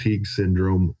chronic fatigue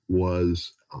syndrome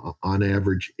was on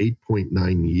average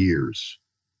 8.9 years.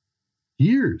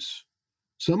 Years.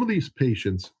 Some of these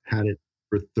patients had it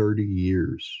for 30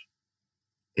 years.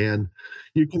 And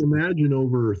you can imagine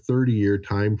over a 30-year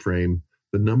time frame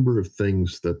the number of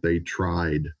things that they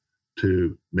tried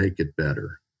to make it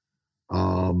better.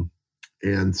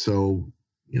 And so,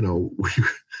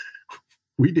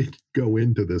 we didn't go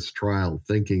into this trial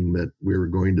thinking that we were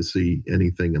going to see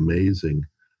anything amazing,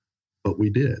 but we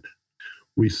did.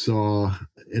 We saw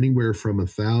anywhere from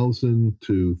 1,000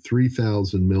 to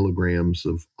 3,000 milligrams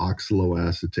of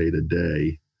oxaloacetate a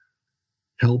day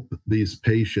help these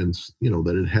patients,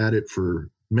 that had it for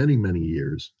many, many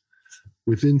years.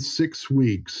 Within 6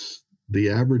 weeks, the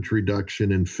average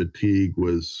reduction in fatigue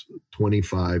was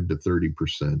 25 to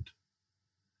 30%.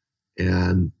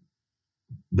 And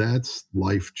that's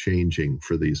life-changing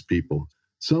for these people.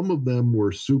 Some of them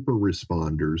were super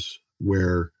responders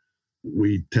where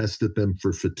we tested them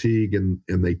for fatigue and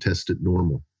they tested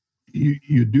normal.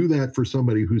 You do that for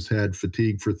somebody who's had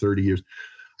fatigue for 30 years.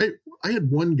 I had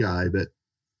one guy that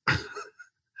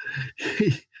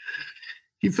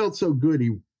he felt so good.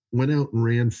 He went out and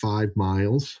ran 5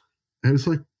 miles. I was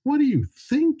like, what are you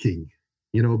thinking?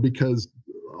 Because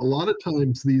a lot of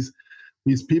times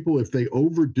these people, if they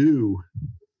overdo,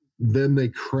 then they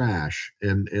crash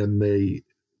and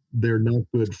they're not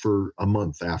good for a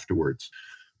month afterwards.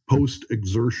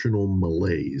 Post-exertional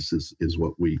malaise is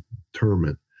what we term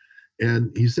it.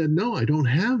 And he said, no, I don't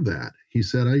have that. He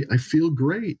said, I feel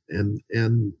great. And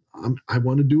I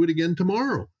want to do it again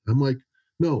tomorrow. I'm like,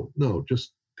 no,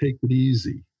 just take it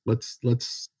easy. Let's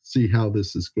see how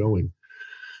this is going.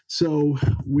 So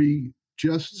we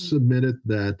just submitted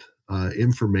that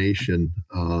information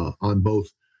on both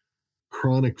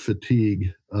chronic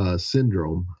fatigue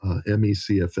syndrome,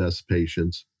 MECFS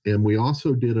patients, and we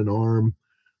also did an arm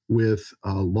with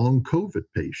long COVID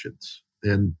patients.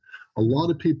 And a lot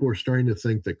of people are starting to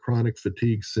think that chronic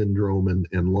fatigue syndrome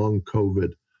and long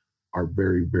COVID are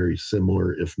very, very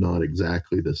similar, if not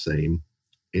exactly the same.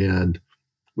 And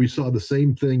we saw the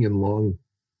same thing in long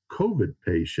COVID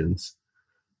patients,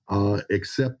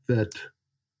 except that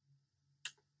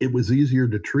it was easier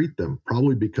to treat them,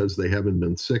 probably because they haven't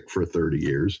been sick for 30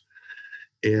 years.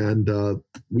 And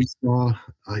we saw,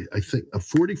 I think, a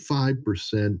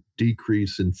 45%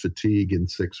 decrease in fatigue in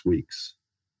 6 weeks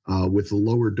with a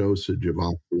lower dosage of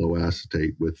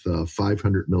oxaloacetate with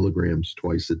 500 milligrams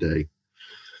twice a day.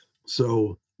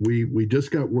 So we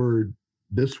just got word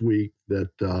this week that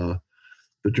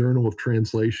the Journal of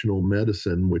Translational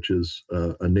Medicine, which is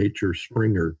a Nature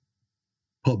Springer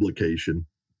publication,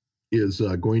 is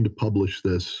going to publish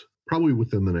this probably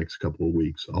within the next couple of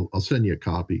weeks. I'll send you a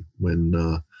copy when,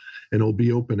 and it'll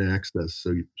be open access,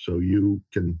 so you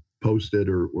can post it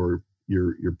or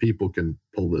your people can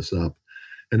pull this up.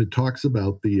 And it talks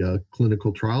about the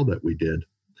clinical trial that we did.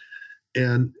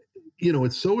 And,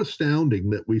 it's so astounding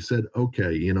that we said,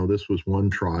 okay, this was one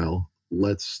trial,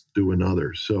 let's do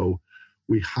another. So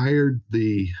we hired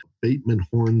the Bateman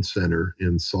Horn Center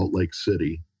in Salt Lake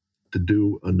City to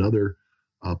do another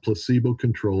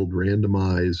placebo-controlled,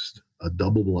 randomized,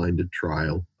 double-blinded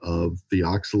trial of the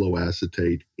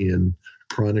oxaloacetate in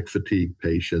chronic fatigue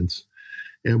patients.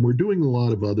 And we're doing a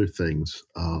lot of other things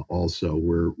also.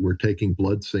 We're taking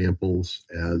blood samples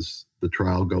as the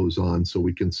trial goes on so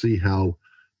we can see how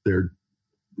their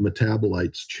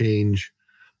metabolites change.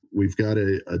 We've got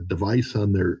a device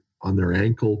on their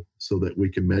ankle so that we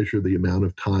can measure the amount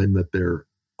of time that they're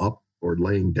up or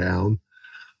laying down.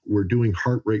 We're doing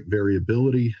heart rate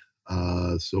variability,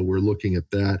 so we're looking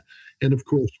at that. And of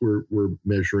course, we're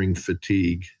measuring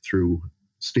fatigue through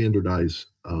standardized,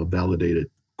 validated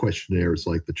questionnaires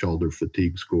like the Chalder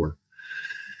Fatigue Score.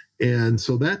 And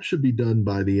so that should be done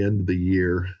by the end of the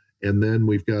year. And then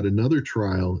we've got another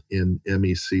trial in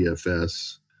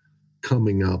MECFS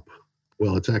coming up.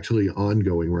 Well, it's actually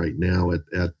ongoing right now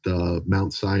at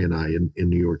Mount Sinai in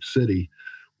New York City,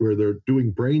 where they're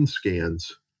doing brain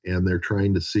scans and they're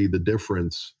trying to see the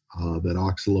difference that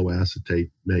oxaloacetate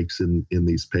makes in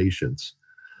these patients.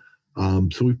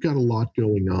 So we've got a lot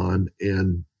going on.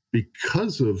 And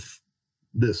because of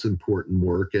this important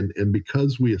work and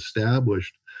because we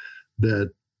established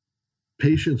that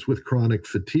patients with chronic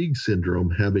fatigue syndrome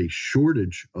have a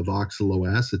shortage of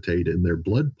oxaloacetate in their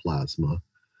blood plasma,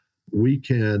 we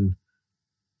can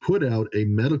put out a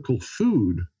medical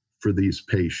food for these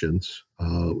patients.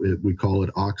 We call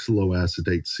it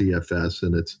oxaloacetate CFS,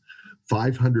 and it's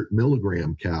 500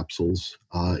 milligram capsules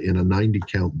in a 90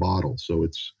 count bottle. So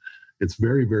it's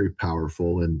very, very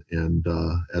powerful. And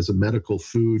as a medical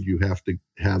food, you have to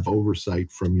have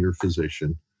oversight from your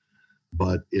physician.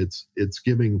 But it's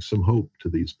giving some hope to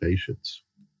these patients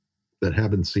that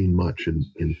haven't seen much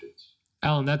in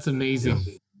Alan, that's amazing.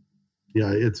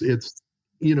 Yeah, it's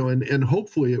and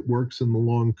hopefully it works in the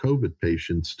long COVID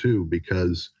patients too,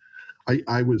 because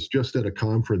I was just at a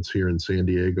conference here in San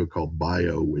Diego called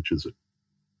BIO, which is a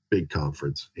big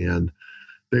conference, and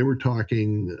they were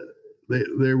talking.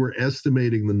 They were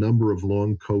estimating the number of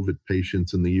long COVID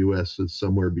patients in the U.S. is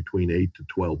somewhere between 8 to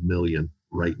 12 million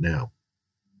right now.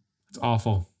 It's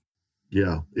awful.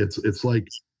 Yeah, it's like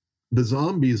the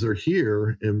zombies are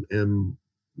here, and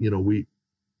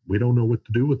we don't know what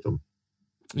to do with them.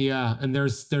 Yeah, and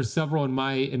there's several in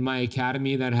my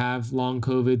academy that have long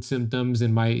COVID symptoms.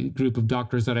 In my group of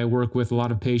doctors that I work with, a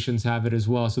lot of patients have it as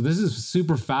well. So this is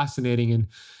super fascinating and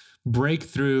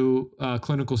breakthrough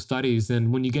clinical studies.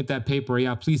 And when you get that paper,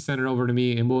 yeah, please send it over to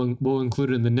me, and we'll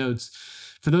include it in the notes.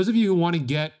 For those of you who want to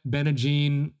get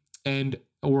Benagine and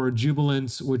or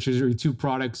Jubilance, which is your two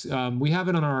products, we have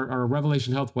it on our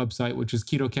Revelation Health website, which is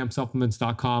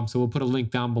ketocampsupplements.com. So we'll put a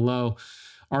link down below.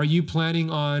 Are you planning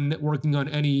on working on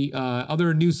any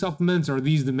other new supplements, or are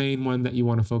these the main one that you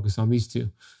want to focus on, these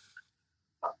two?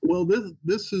 Well,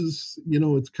 this is,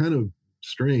 it's kind of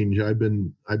strange. I've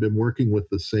been working with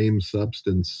the same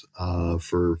substance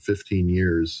for 15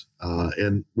 years,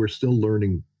 and we're still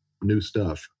learning new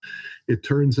stuff. It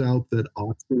turns out that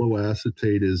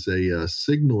oxaloacetate is a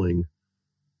signaling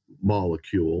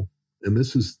molecule, and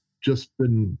this has just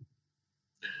been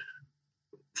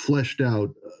fleshed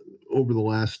out over the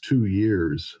last 2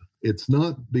 years. It's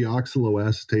not the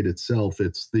oxaloacetate itself,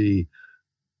 it's the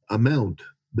amount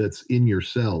that's in your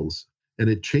cells, and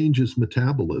it changes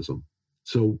metabolism.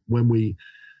 So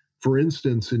for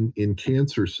instance, in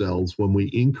cancer cells, when we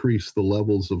increase the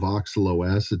levels of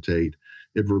oxaloacetate,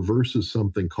 it reverses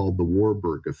something called the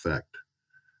Warburg effect.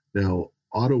 Now,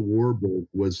 Otto Warburg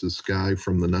was this guy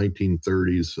from the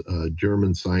 1930s,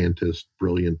 German scientist,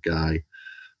 brilliant guy,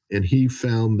 and he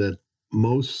found that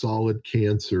most solid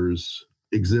cancers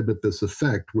exhibit this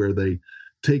effect where they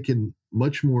take in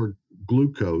much more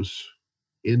glucose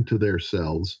into their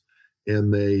cells,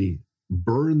 and they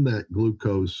burn that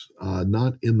glucose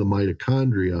not in the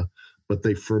mitochondria, but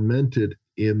they ferment it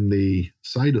in the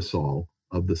cytosol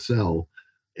of the cell,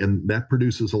 and that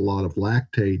produces a lot of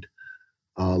lactate.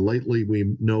 Lately,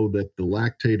 we know that the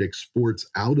lactate exports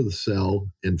out of the cell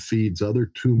and feeds other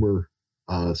tumor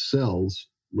cells,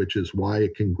 which is why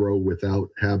it can grow without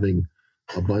having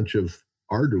a bunch of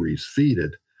arteries feed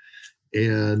it.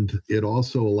 And it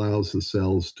also allows the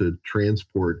cells to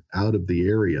transport out of the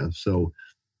area. So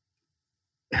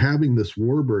having this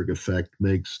Warburg effect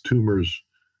makes tumors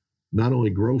not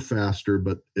only grow faster,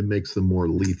 but it makes them more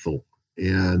lethal.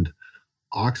 And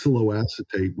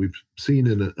oxaloacetate, we've seen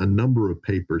in a number of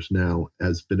papers now,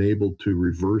 has been able to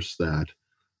reverse that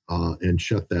and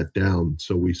shut that down.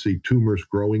 So we see tumors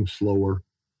growing slower.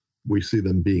 We see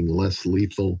them being less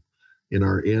lethal. In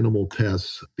our animal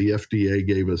tests, the FDA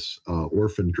gave us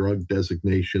orphan drug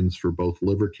designations for both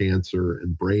liver cancer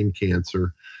and brain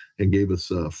cancer, and gave us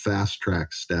a fast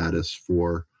track status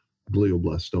for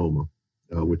glioblastoma,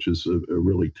 which is a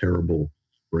really terrible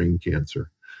brain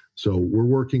cancer. So we're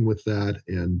working with that,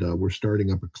 and we're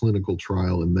starting up a clinical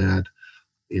trial in that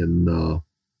in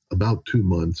about 2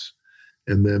 months.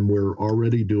 And then we're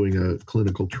already doing a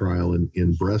clinical trial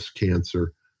in breast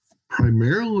cancer,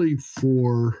 primarily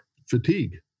for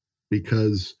fatigue,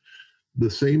 because the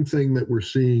same thing that we're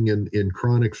seeing in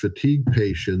chronic fatigue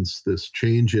patients, this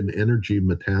change in energy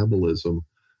metabolism,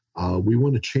 we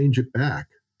want to change it back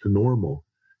to normal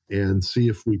and see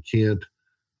if we can't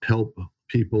help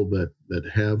people that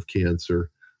have cancer,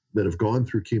 that have gone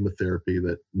through chemotherapy,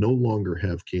 that no longer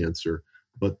have cancer,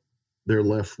 but they're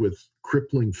left with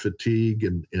crippling fatigue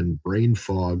and brain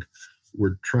fog.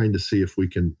 We're trying to see if we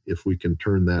can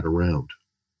turn that around.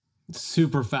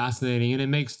 Super fascinating, and it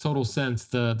makes total sense,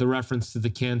 the reference to the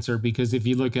cancer, because if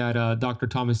you look at Dr.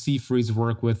 Thomas Seyfried's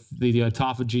work with the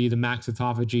autophagy, the max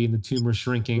autophagy, and the tumor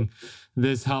shrinking,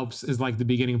 this is like the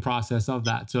beginning process of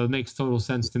that. So it makes total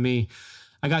sense to me.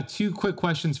 I got 2 quick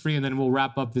questions for you, and then we'll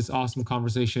wrap up this awesome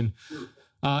conversation.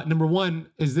 Number 1,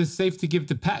 is this safe to give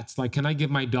to pets? Like, can I give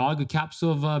my dog a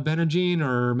capsule of Benagine,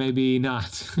 or maybe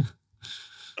not?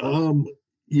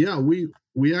 Yeah,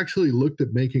 we actually looked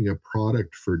at making a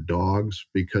product for dogs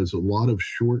because a lot of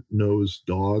short-nosed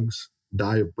dogs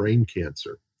die of brain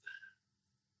cancer.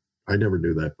 I never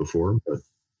knew that before, but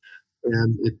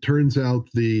And it turns out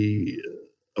the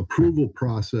approval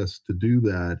process to do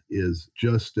that is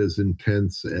just as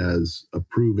intense as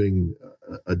approving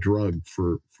a drug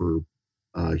for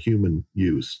human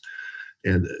use,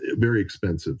 and very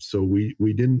expensive. So we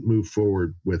didn't move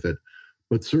forward with it.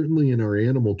 But certainly in our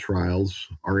animal trials,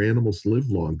 our animals live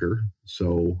longer.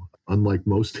 So unlike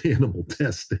most animal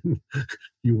testing,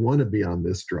 you want to be on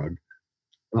this drug.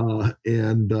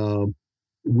 And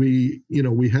we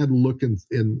had to look and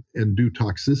do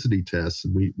toxicity tests,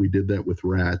 and we did that with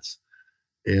rats.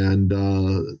 And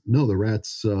no, the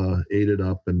rats ate it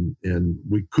up, and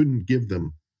we couldn't give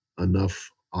them enough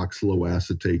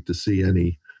oxaloacetate to see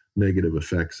any negative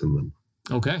effects in them.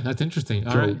 Okay, that's interesting.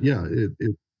 All So right. yeah,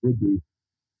 it would be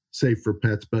safe for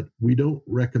pets, but we don't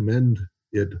recommend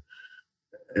it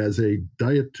as a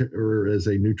diet or as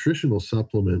a nutritional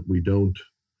supplement. We don't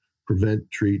prevent,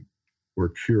 treat, or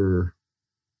cure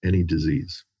any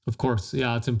disease. Of course.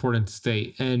 Yeah, it's important to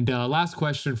state. And last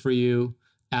question for you,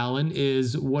 Alan,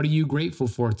 is what are you grateful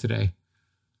for today?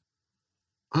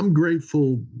 I'm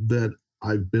grateful that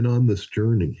I've been on this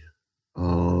journey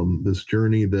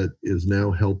that is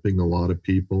now helping a lot of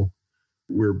people.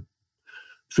 We're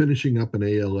finishing up an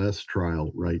ALS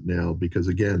trial right now because,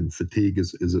 again, fatigue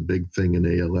is a big thing in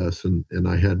ALS. And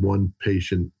I had one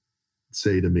patient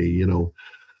say to me,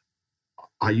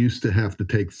 I used to have to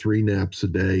take 3 naps a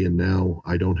day, and now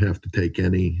I don't have to take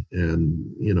any.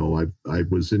 And I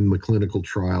was in the clinical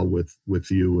trial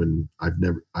with you, and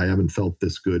I haven't felt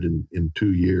this good in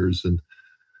 2 years, and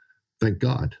thank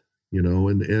God.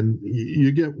 And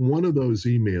you get one of those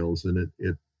emails, and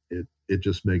it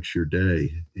just makes your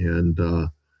day. And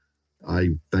I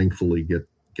thankfully get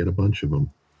a bunch of them.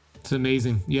 It's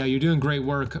amazing. Yeah, you're doing great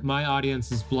work. My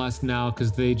audience is blessed now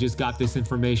because they just got this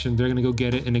information. They're going to go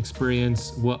get it and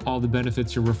experience what all the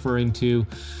benefits you're referring to.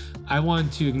 I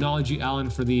want to acknowledge you, Alan,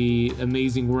 for the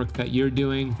amazing work that you're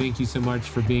doing. Thank you so much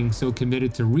for being so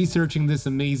committed to researching this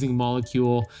amazing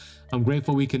molecule. I'm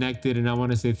grateful we connected, and I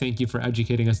want to say thank you for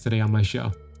educating us today on my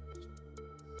show.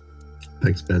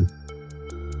 Thanks, Ben.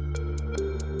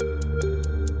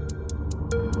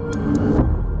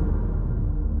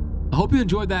 I hope you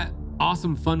enjoyed that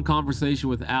awesome, fun conversation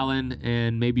with Alan,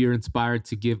 and maybe you're inspired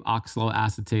to give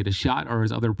oxaloacetate a shot or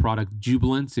his other product,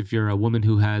 Jubilance, if you're a woman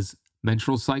who has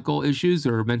menstrual cycle issues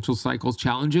or menstrual cycles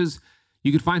challenges.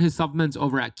 You can find his supplements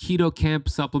over at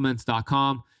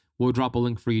ketocampsupplements.com. We'll drop a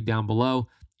link for you down below.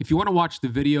 If you want to watch the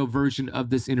video version of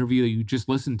this interview that you just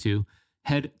listened to,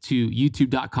 head to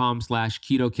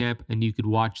youtube.com/ketocamp, and you could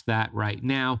watch that right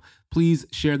now. Please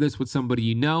share this with somebody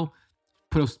you know.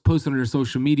 Post it on your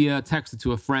social media, text it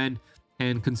to a friend,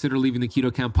 and consider leaving the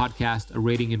Keto Camp podcast a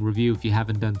rating and review if you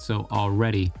haven't done so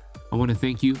already. I want to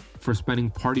thank you for spending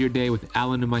part of your day with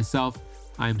Alan and myself.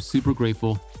 I am super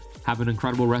grateful. Have an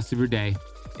incredible rest of your day,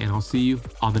 and I'll see you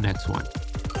on the next one.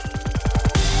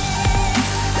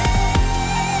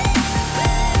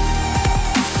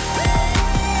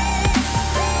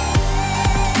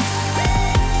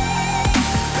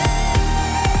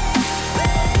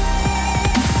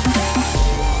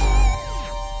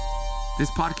 This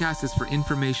podcast is for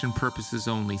information purposes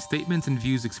only. Statements and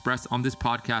views expressed on this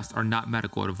podcast are not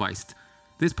medical advice.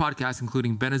 This podcast,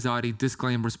 including Ben Azadi,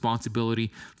 disclaims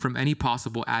responsibility from any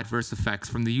possible adverse effects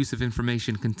from the use of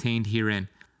information contained herein.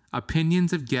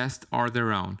 Opinions of guests are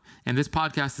their own, and this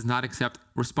podcast does not accept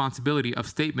responsibility of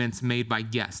statements made by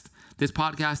guests. This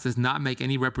podcast does not make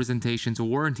any representations or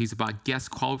warranties about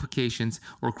guest qualifications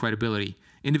or credibility.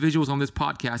 Individuals on this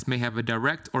podcast may have a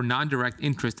direct or non-direct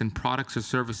interest in products or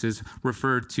services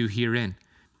referred to herein.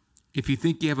 If you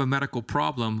think you have a medical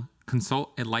problem,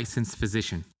 consult a licensed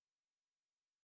physician.